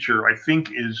Future, I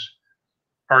think is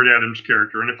Art Adams'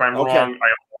 character. And if I'm wrong, I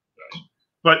apologize.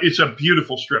 But it's a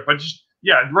beautiful strip.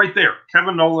 Right there,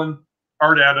 Kevin Nolan,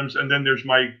 Art Adams, and then there's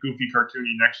my goofy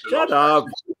cartoony next to it. Shut up.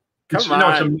 Come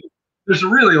on. There's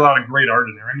really a lot of great art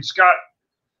in there. I mean, Scott,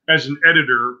 as an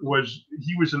editor,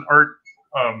 he was an art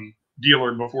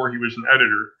dealer before he was an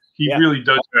editor. He really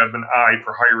does have an eye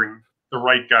for hiring the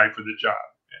right guy for the job.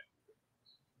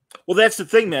 Yeah. Well, that's the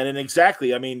thing, man. And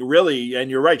exactly. I mean, really, and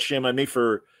you're right. Shame on me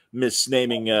for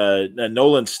misnaming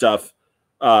Nolan stuff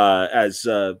as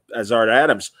Art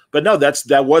Adams. But no,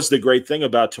 that was the great thing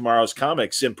about Tomorrow's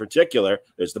Comics in particular.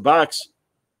 There's the box.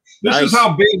 This is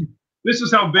how big.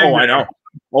 Oh, I know.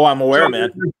 Oh, I'm aware, man.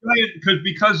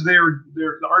 Because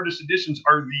the artist editions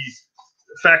are the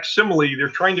facsimile. They're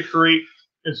trying to create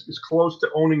as close to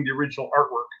owning the original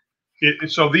artwork.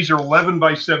 So these are 11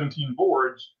 by 17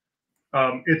 boards.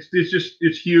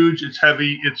 It's huge. It's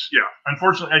heavy.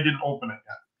 Unfortunately, I didn't open it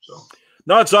yet. So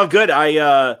no, it's all good.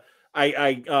 I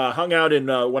hung out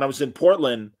when I was in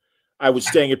Portland. I was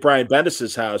staying at Brian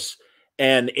Bendis's house,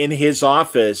 and in his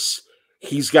office,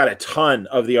 he's got a ton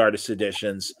of the artist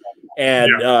editions.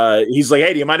 And he's like,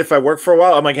 hey, do you mind if I work for a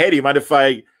while? I'm like, hey, do you mind if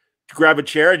I grab a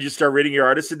chair and just start reading your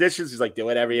artist editions? He's like, do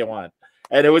whatever you want.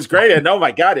 And it was great. And oh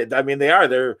my God,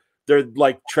 they're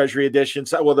like treasury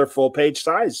editions. Well, they're full page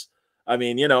size. I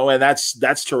mean, and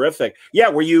that's terrific. Yeah.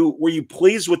 Were you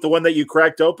pleased with the one that you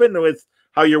cracked open with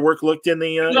how your work looked in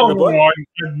the No, in the book? No,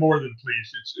 I'm more than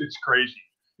pleased. It's crazy.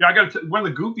 Yeah. I got one of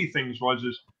the goofy things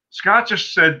is Scott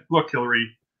just said, look,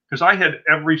 Hilary, because I had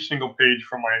every single page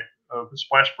from my the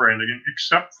Splash brand again,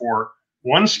 except for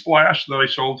one splash that I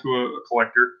sold to a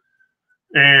collector.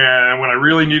 And when I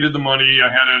really needed the money, I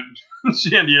had it in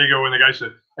San Diego. And the guy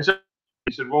said,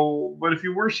 he said, well, but if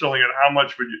you were selling it, how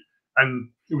much would you? And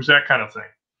it was that kind of thing.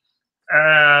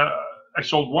 I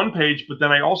sold one page, but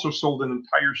then I also sold an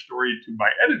entire story to my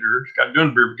editor, Scott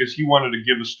Dunbar, because he wanted to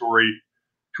give a story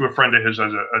to a friend of his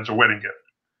as a wedding gift.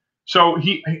 So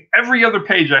every other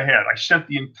page I had, I sent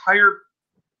the entire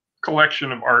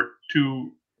collection of art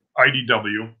to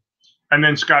IDW, and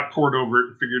then Scott poured over it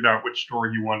and figured out which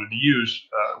story he wanted to use,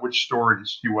 which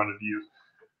stories he wanted to use.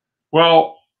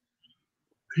 Well,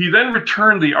 he then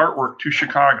returned the artwork to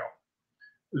Chicago.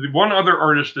 The one other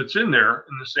artist that's in there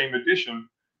in the same edition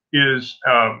is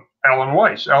Alan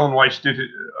Weiss. Alan Weiss did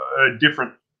a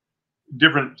different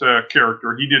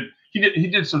character. He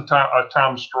did some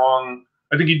Tom Strong.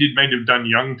 I think he might have done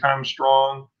young Tom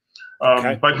Strong.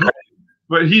 Okay.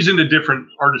 But he's in a different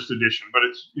artist edition. But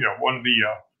it's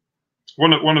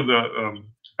one of the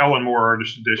Alan Moore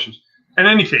artist editions. In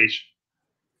any case,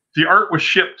 the art was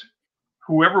shipped.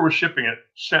 Whoever was shipping it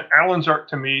sent Alan's art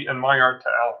to me and my art to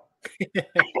Alan.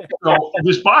 So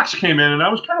this box came in, and I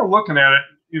was kind of looking at it,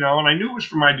 and I knew it was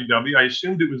from IDW. I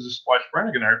assumed it was a Splash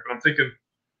Brannigan art, but I'm thinking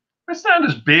it's not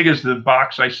as big as the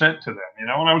box I sent to them, and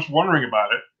I was wondering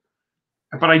about it,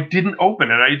 but I didn't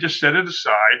open it. I just set it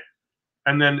aside,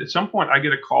 and then at some point I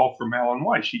get a call from Alan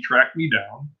Weiss. He tracked me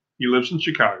down. He lives in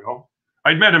Chicago.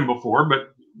 I'd met him before,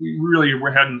 but we really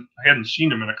hadn't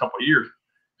seen him in a couple of years.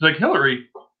 He's like, Hilary,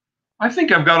 I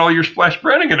think I've got all your Splash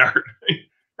Brannigan art.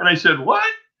 And I said, what?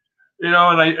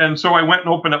 And so I went and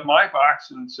opened up my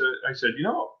box and I said,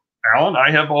 Alan,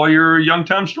 I have all your young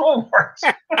Tom Strong arts.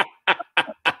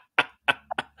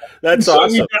 That's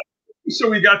awesome. So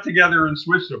we got together and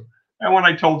switched them. And when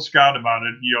I told Scott about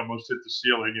it, he almost hit the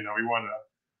ceiling.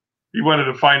 He wanted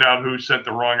to find out who sent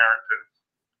the wrong art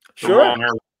to. Sure.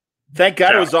 Thank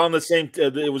God it was all in the same.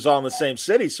 It was all in the same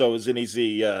city, so it was an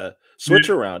easy switch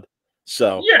around.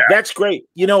 So that's great.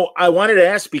 I wanted to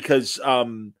ask because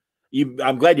I'm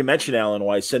glad you mentioned Alan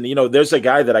Weiss, and there's a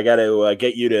guy that I got to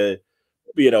get you to,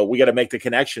 we got to make the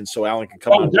connection so Alan can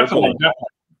come on. Definitely.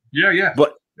 Yeah.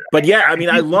 But yeah, I mean,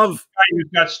 I love. He's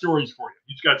got stories for you.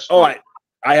 He's got stories. Oh,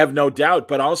 I have no doubt.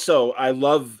 But also, I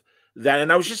love that.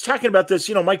 And I was just talking about this.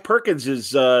 Mike Perkins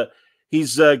is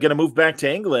he's going to move back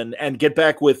to England and get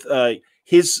back with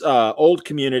his old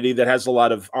community that has a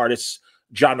lot of artists.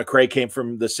 John McCrae came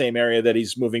from the same area that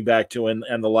he's moving back to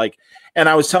and the like. And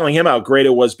I was telling him how great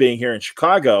it was being here in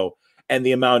Chicago and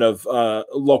the amount of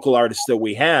local artists that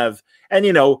we have. And,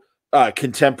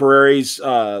 contemporaries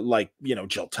like,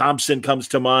 Jill Thompson comes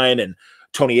to mind, and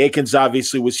Tony Akins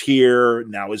obviously was here,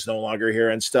 now is no longer here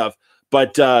and stuff.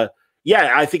 But I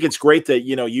think it's great that,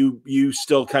 you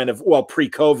still kind of,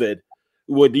 pre-COVID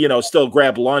would, still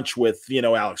grab lunch with,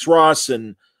 Alex Ross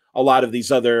and a lot of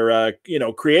these other,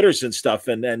 creators and stuff,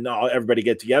 and everybody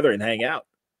get together and hang out.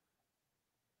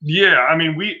 Yeah. I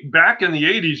mean, back in the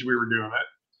 80s, we were doing it.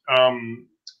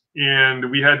 And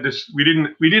we had this, we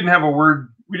didn't have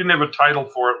a title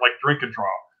for it like Drink and Draw,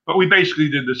 but we basically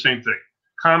did the same thing.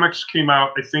 Comics came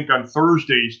out, I think, on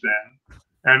Thursdays then.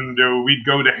 And we'd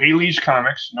go to Haley's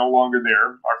Comics, no longer there.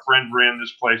 Our friend ran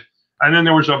this place. And then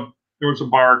there was a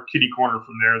bar, Kitty Corner,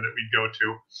 from there that we'd go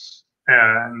to.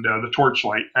 And the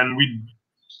Torchlight, and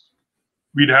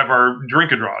we'd have our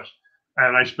drink and draws,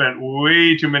 and I spent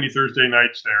way too many Thursday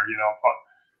nights there.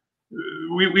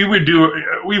 We would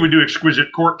do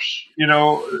Exquisite Corpse,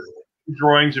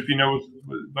 drawings, if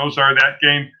those are that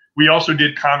game. We also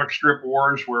did Comic Strip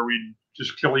Wars, where we'd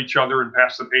just kill each other and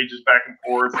pass the pages back and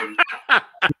forth. And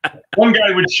one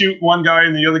guy would shoot one guy,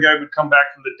 and the other guy would come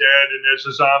back from the dead, and as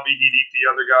a zombie, he'd eat the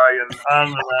other guy, and on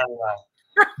and on and on.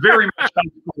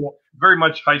 Very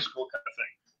much high school kind of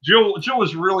thing. Jill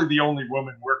was really the only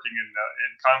woman working in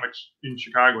comics in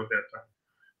Chicago at that time,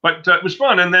 but it was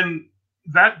fun. And then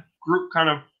that group kind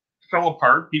of fell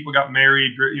apart. People got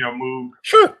married, moved.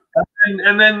 Sure.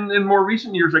 And then in more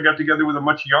recent years, I got together with a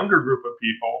much younger group of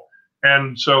people,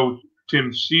 and so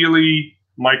Tim Seeley,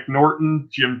 Mike Norton,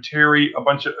 Jim Terry,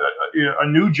 a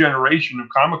new generation of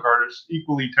comic artists,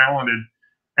 equally talented,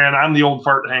 and I'm the old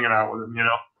fart hanging out with them,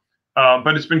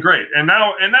 but it's been great. And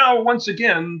now once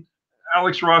again,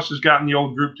 Alex Ross has gotten the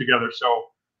old group together. So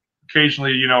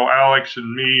occasionally, Alex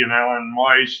and me and Alan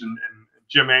Weiss and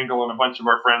Jim Engel and a bunch of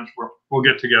our friends we'll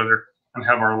get together and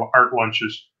have our art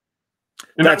lunches.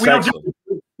 And that's excellent.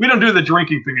 We don't do the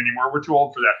drinking thing anymore. We're too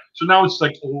old for that. So now it's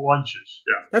like lunches.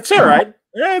 Yeah, that's all right.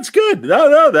 Yeah, it's good.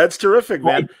 No, that's terrific,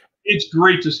 man. It's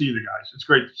great to see the guys. It's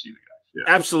great to see the guys.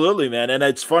 Yeah. Absolutely, man. And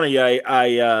it's funny.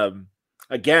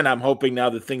 Again, I'm hoping now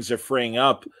that things are freeing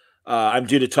up. I'm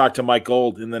due to talk to Mike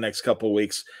Gold in the next couple of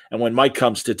weeks. And when Mike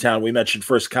comes to town, we mentioned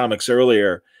First Comics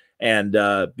earlier. And,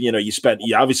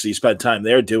 you obviously spent time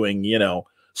there doing,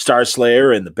 Star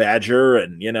Slayer and the Badger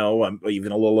and,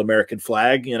 even a little American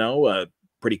Flag,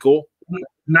 pretty cool.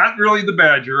 Not really the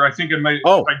Badger. I think if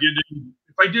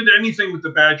I did anything with the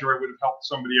Badger, I would have helped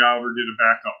somebody out or did a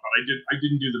backup. But I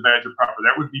didn't do the Badger proper.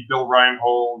 That would be Bill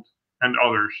Reinhold and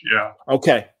others. Yeah.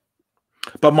 Okay.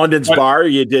 But Munden's Bar,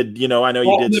 you did, I know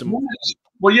you did some.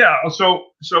 Well, yeah. So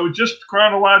just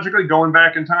chronologically going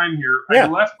back in time here, I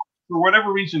left for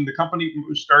whatever reason. The company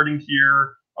was starting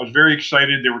here. I was very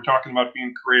excited. They were talking about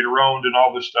being creator owned and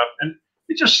all this stuff. And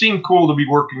it just seemed cool to be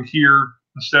working here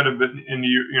instead of it in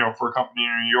the, for a company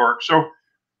in New York. So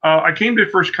I came to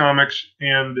First Comics,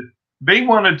 and they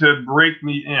wanted to break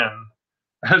me in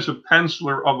as a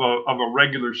penciler of a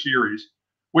regular series,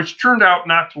 which turned out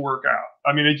not to work out.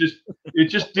 I mean, it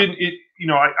just didn't.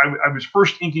 I was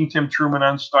first inking Tim Truman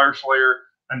on Star Slayer,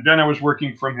 and then I was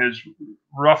working from his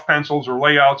rough pencils or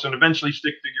layouts, and eventually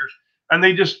stick figures. And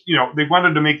they just, they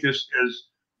wanted to make this as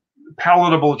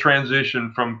palatable a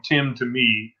transition from Tim to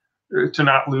me, to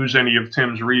not lose any of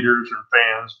Tim's readers or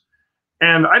fans.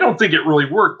 And I don't think it really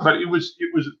worked, but it was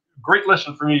a great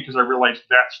lesson for me, because I realized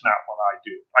that's not what I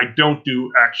do. I don't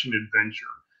do action adventure.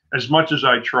 As much as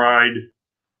I tried,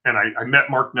 and I met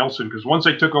Mark Nelson, because once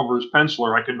I took over as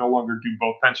penciler, I could no longer do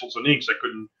both pencils and inks. I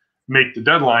couldn't make the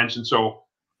deadlines, and so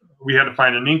we had to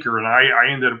find an inker, and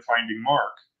I ended up finding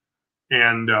Mark.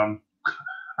 And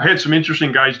I had some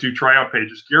interesting guys do tryout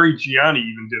pages. Gary Gianni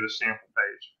even did a sample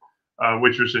page,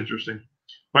 which was interesting.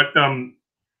 But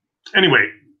anyway,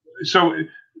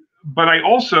 but I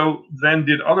also then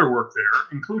did other work there,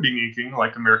 including inking,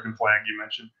 like American Flag you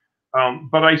mentioned.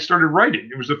 But I started writing.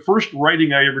 It was the first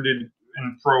writing I ever did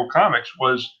in pro comics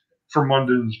was for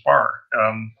Munden's Bar.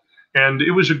 And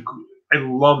it was I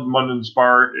loved Munden's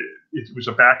Bar. It was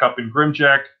a backup in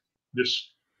Grimjack, this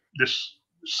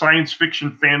science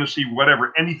fiction, fantasy,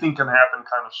 whatever, anything can happen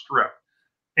kind of strip.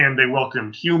 And they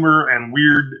welcomed humor and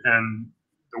weird, and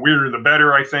the weirder the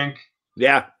better, I think.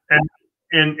 Yeah.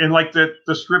 And like the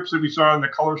strips that we saw in the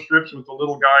color strips with the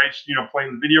little guys,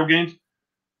 playing video games,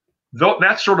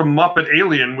 that sort of Muppet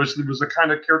alien was the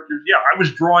kind of character. Yeah, I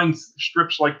was drawing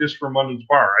strips like this for Munden's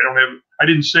Bar. I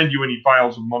didn't send you any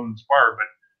files of Munden's Bar, but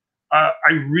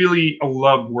I really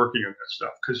loved working on that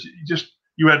stuff, because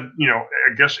you had,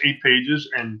 I guess 8 pages,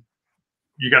 and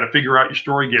you got to figure out your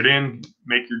story, get in,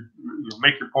 make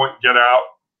your point, get out.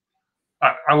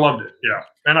 I loved it, yeah,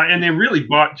 and they really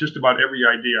bought just about every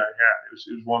idea I had.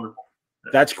 It was wonderful.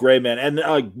 That's great, man.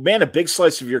 And man, a big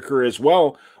slice of your career as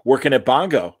well, working at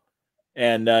Bongo.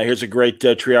 And here's a great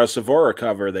Treehouse of Horror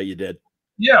cover that you did.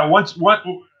 Yeah,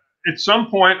 at some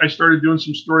point I started doing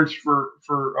some stories for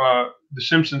the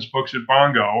Simpsons books at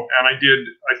Bongo, and I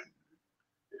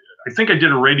think I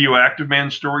did a Radioactive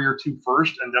Man story or two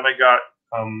first, and then I got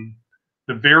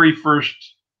the very first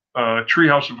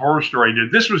Treehouse of Horror story I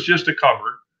did. This was just a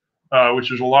cover,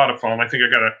 which was a lot of fun. I think I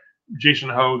got Jason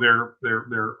Ho, their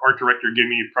art director,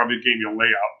 probably gave me a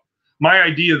layout. My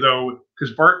idea, though,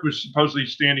 because Bart was supposedly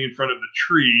standing in front of the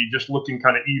tree, just looking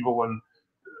kind of evil and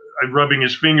rubbing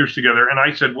his fingers together, and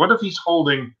I said, what if he's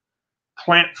holding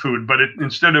plant food, but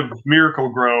instead of Miracle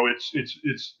Grow,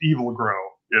 it's Evil Grow,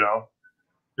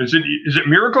 Is it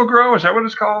Miracle Grow? Is that what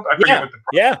it's called? I forget what the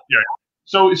yeah.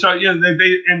 So yeah,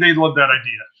 they love that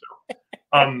idea.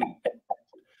 So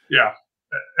yeah,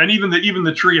 and even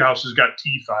the treehouse has got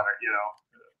teeth on it.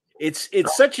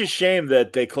 It's such a shame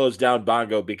that they closed down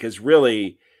Bongo, because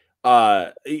really,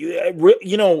 I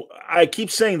keep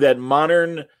saying that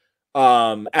modern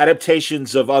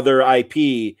adaptations of other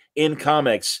IP in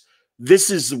comics, this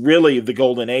is really the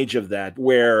golden age of that,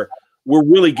 where we're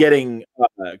really getting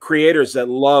creators that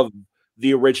love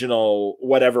the original,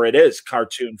 whatever it is,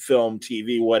 cartoon, film,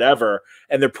 TV, whatever,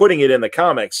 and they're putting it in the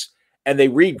comics, and they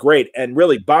read great. And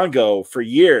really, Bongo, for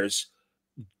years,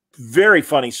 very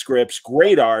funny scripts,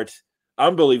 great art,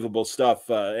 unbelievable stuff,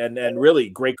 and really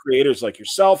great creators like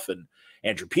yourself and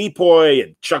Andrew Peepoy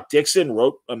and Chuck Dixon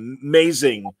wrote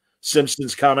amazing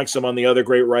Simpsons comics among the other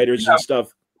great writers and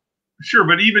stuff. Sure,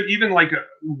 but even like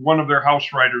one of their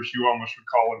house writers, you almost would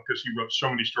call him, because he wrote so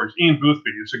many stories. Ian Boothby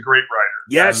is a great writer.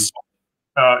 Yes,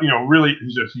 and, really,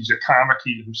 he's a comic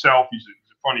himself. He's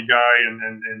a funny guy, and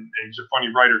he's a funny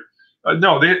writer.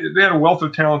 No, they had a wealth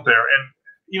of talent there,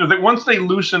 and that once they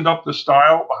loosened up the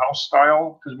style, the house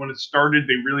style, because when it started,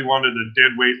 they really wanted a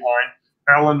dead weight line.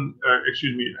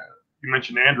 You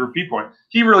mentioned Andrew Peepoy.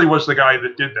 He really was the guy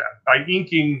that did that by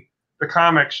inking the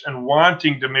comics and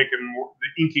wanting to make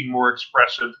the inking more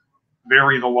expressive,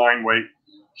 vary the line weight.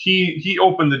 He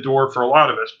opened the door for a lot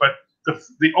of us. But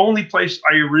the only place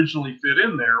I originally fit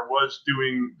in there was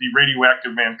doing the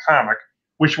Radioactive Man comic,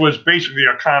 which was basically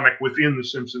a comic within the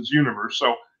Simpsons universe,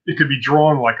 so it could be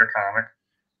drawn like a comic.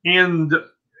 And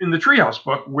in the Treehouse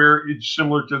book, where it's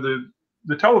similar to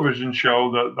the television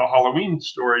show, the Halloween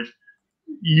stories,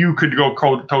 you could go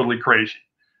totally crazy.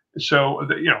 So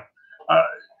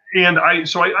and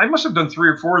I must have done 3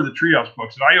 or 4 of the Treehouse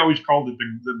books, and I always called it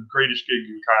the greatest gig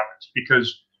in comics,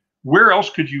 because where else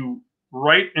could you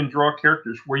write and draw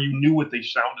characters where you knew what they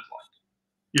sounded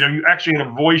like? You actually had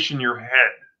a voice in your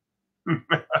head.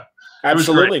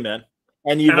 Absolutely, man.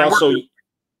 And you've also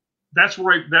that's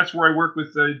where I worked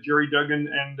with Jerry Duggan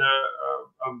and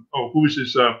who's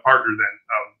his partner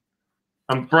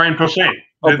then? Brian Posehn.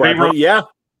 Oh, yeah.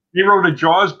 They wrote a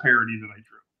Jaws parody that I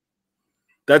drew.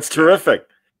 That's terrific.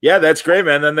 Yeah, that's great,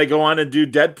 man. Then they go on and do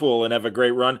Deadpool and have a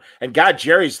great run. And God,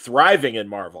 Jerry's thriving in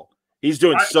Marvel. He's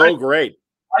doing great.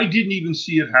 I didn't even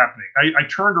see it happening. I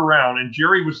turned around and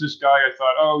Jerry was this guy. I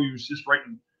thought, oh, he was just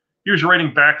writing. He was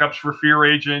writing backups for Fear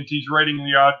Agent. He's writing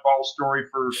the oddball story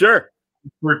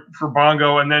for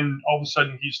Bongo, and then all of a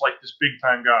sudden he's like this big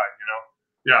time guy.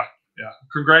 Yeah.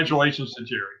 Congratulations to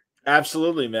Jerry.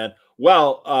 Absolutely, man.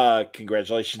 Well,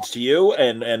 congratulations to you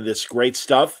and this great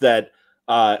stuff. That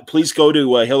please go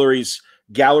to Hilary's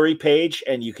gallery page,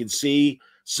 and you can see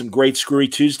some great Screwy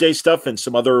Tuesday stuff and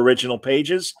some other original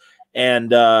pages.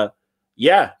 And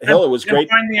yeah, Hill, it was great.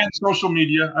 Find me on social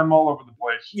media. I'm all over the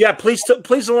place. Yeah, please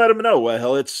let him know,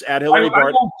 Hill. It's at Hilary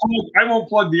Barta. I won't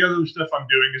plug the other stuff I'm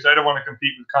doing because I don't want to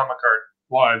compete with Comic Art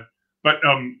Live. But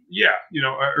yeah,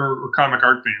 or Comic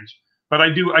Art fans. But I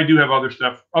do have other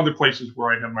stuff, other places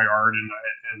where I have my art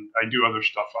and I do other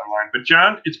stuff online. But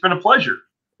John, it's been a pleasure.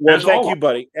 Well, thank you,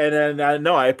 buddy. And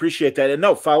no, I appreciate that. And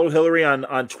no, follow Hilary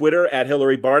on Twitter at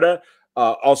Hilary Barta.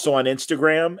 Also on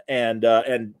Instagram and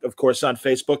of course on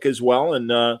Facebook as well.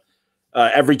 And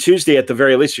every Tuesday at the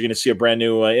very least, you're going to see a brand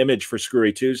new image for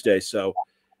Screwy Tuesday. So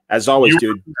as always,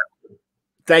 dude,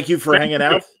 thank you for hanging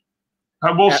out.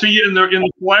 We'll see you in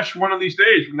the flesh one of these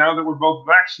days now that we're both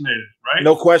vaccinated, right?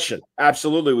 No question.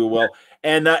 Absolutely, we will.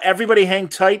 And everybody hang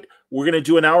tight. We're going to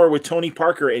do an hour with Tony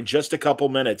Parker in just a couple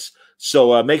minutes.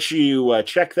 So make sure you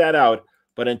check that out.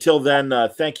 But until then,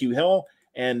 thank you, Hill.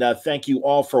 And thank you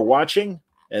all for watching.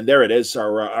 And there it is,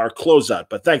 our closeout.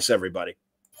 But thanks, everybody.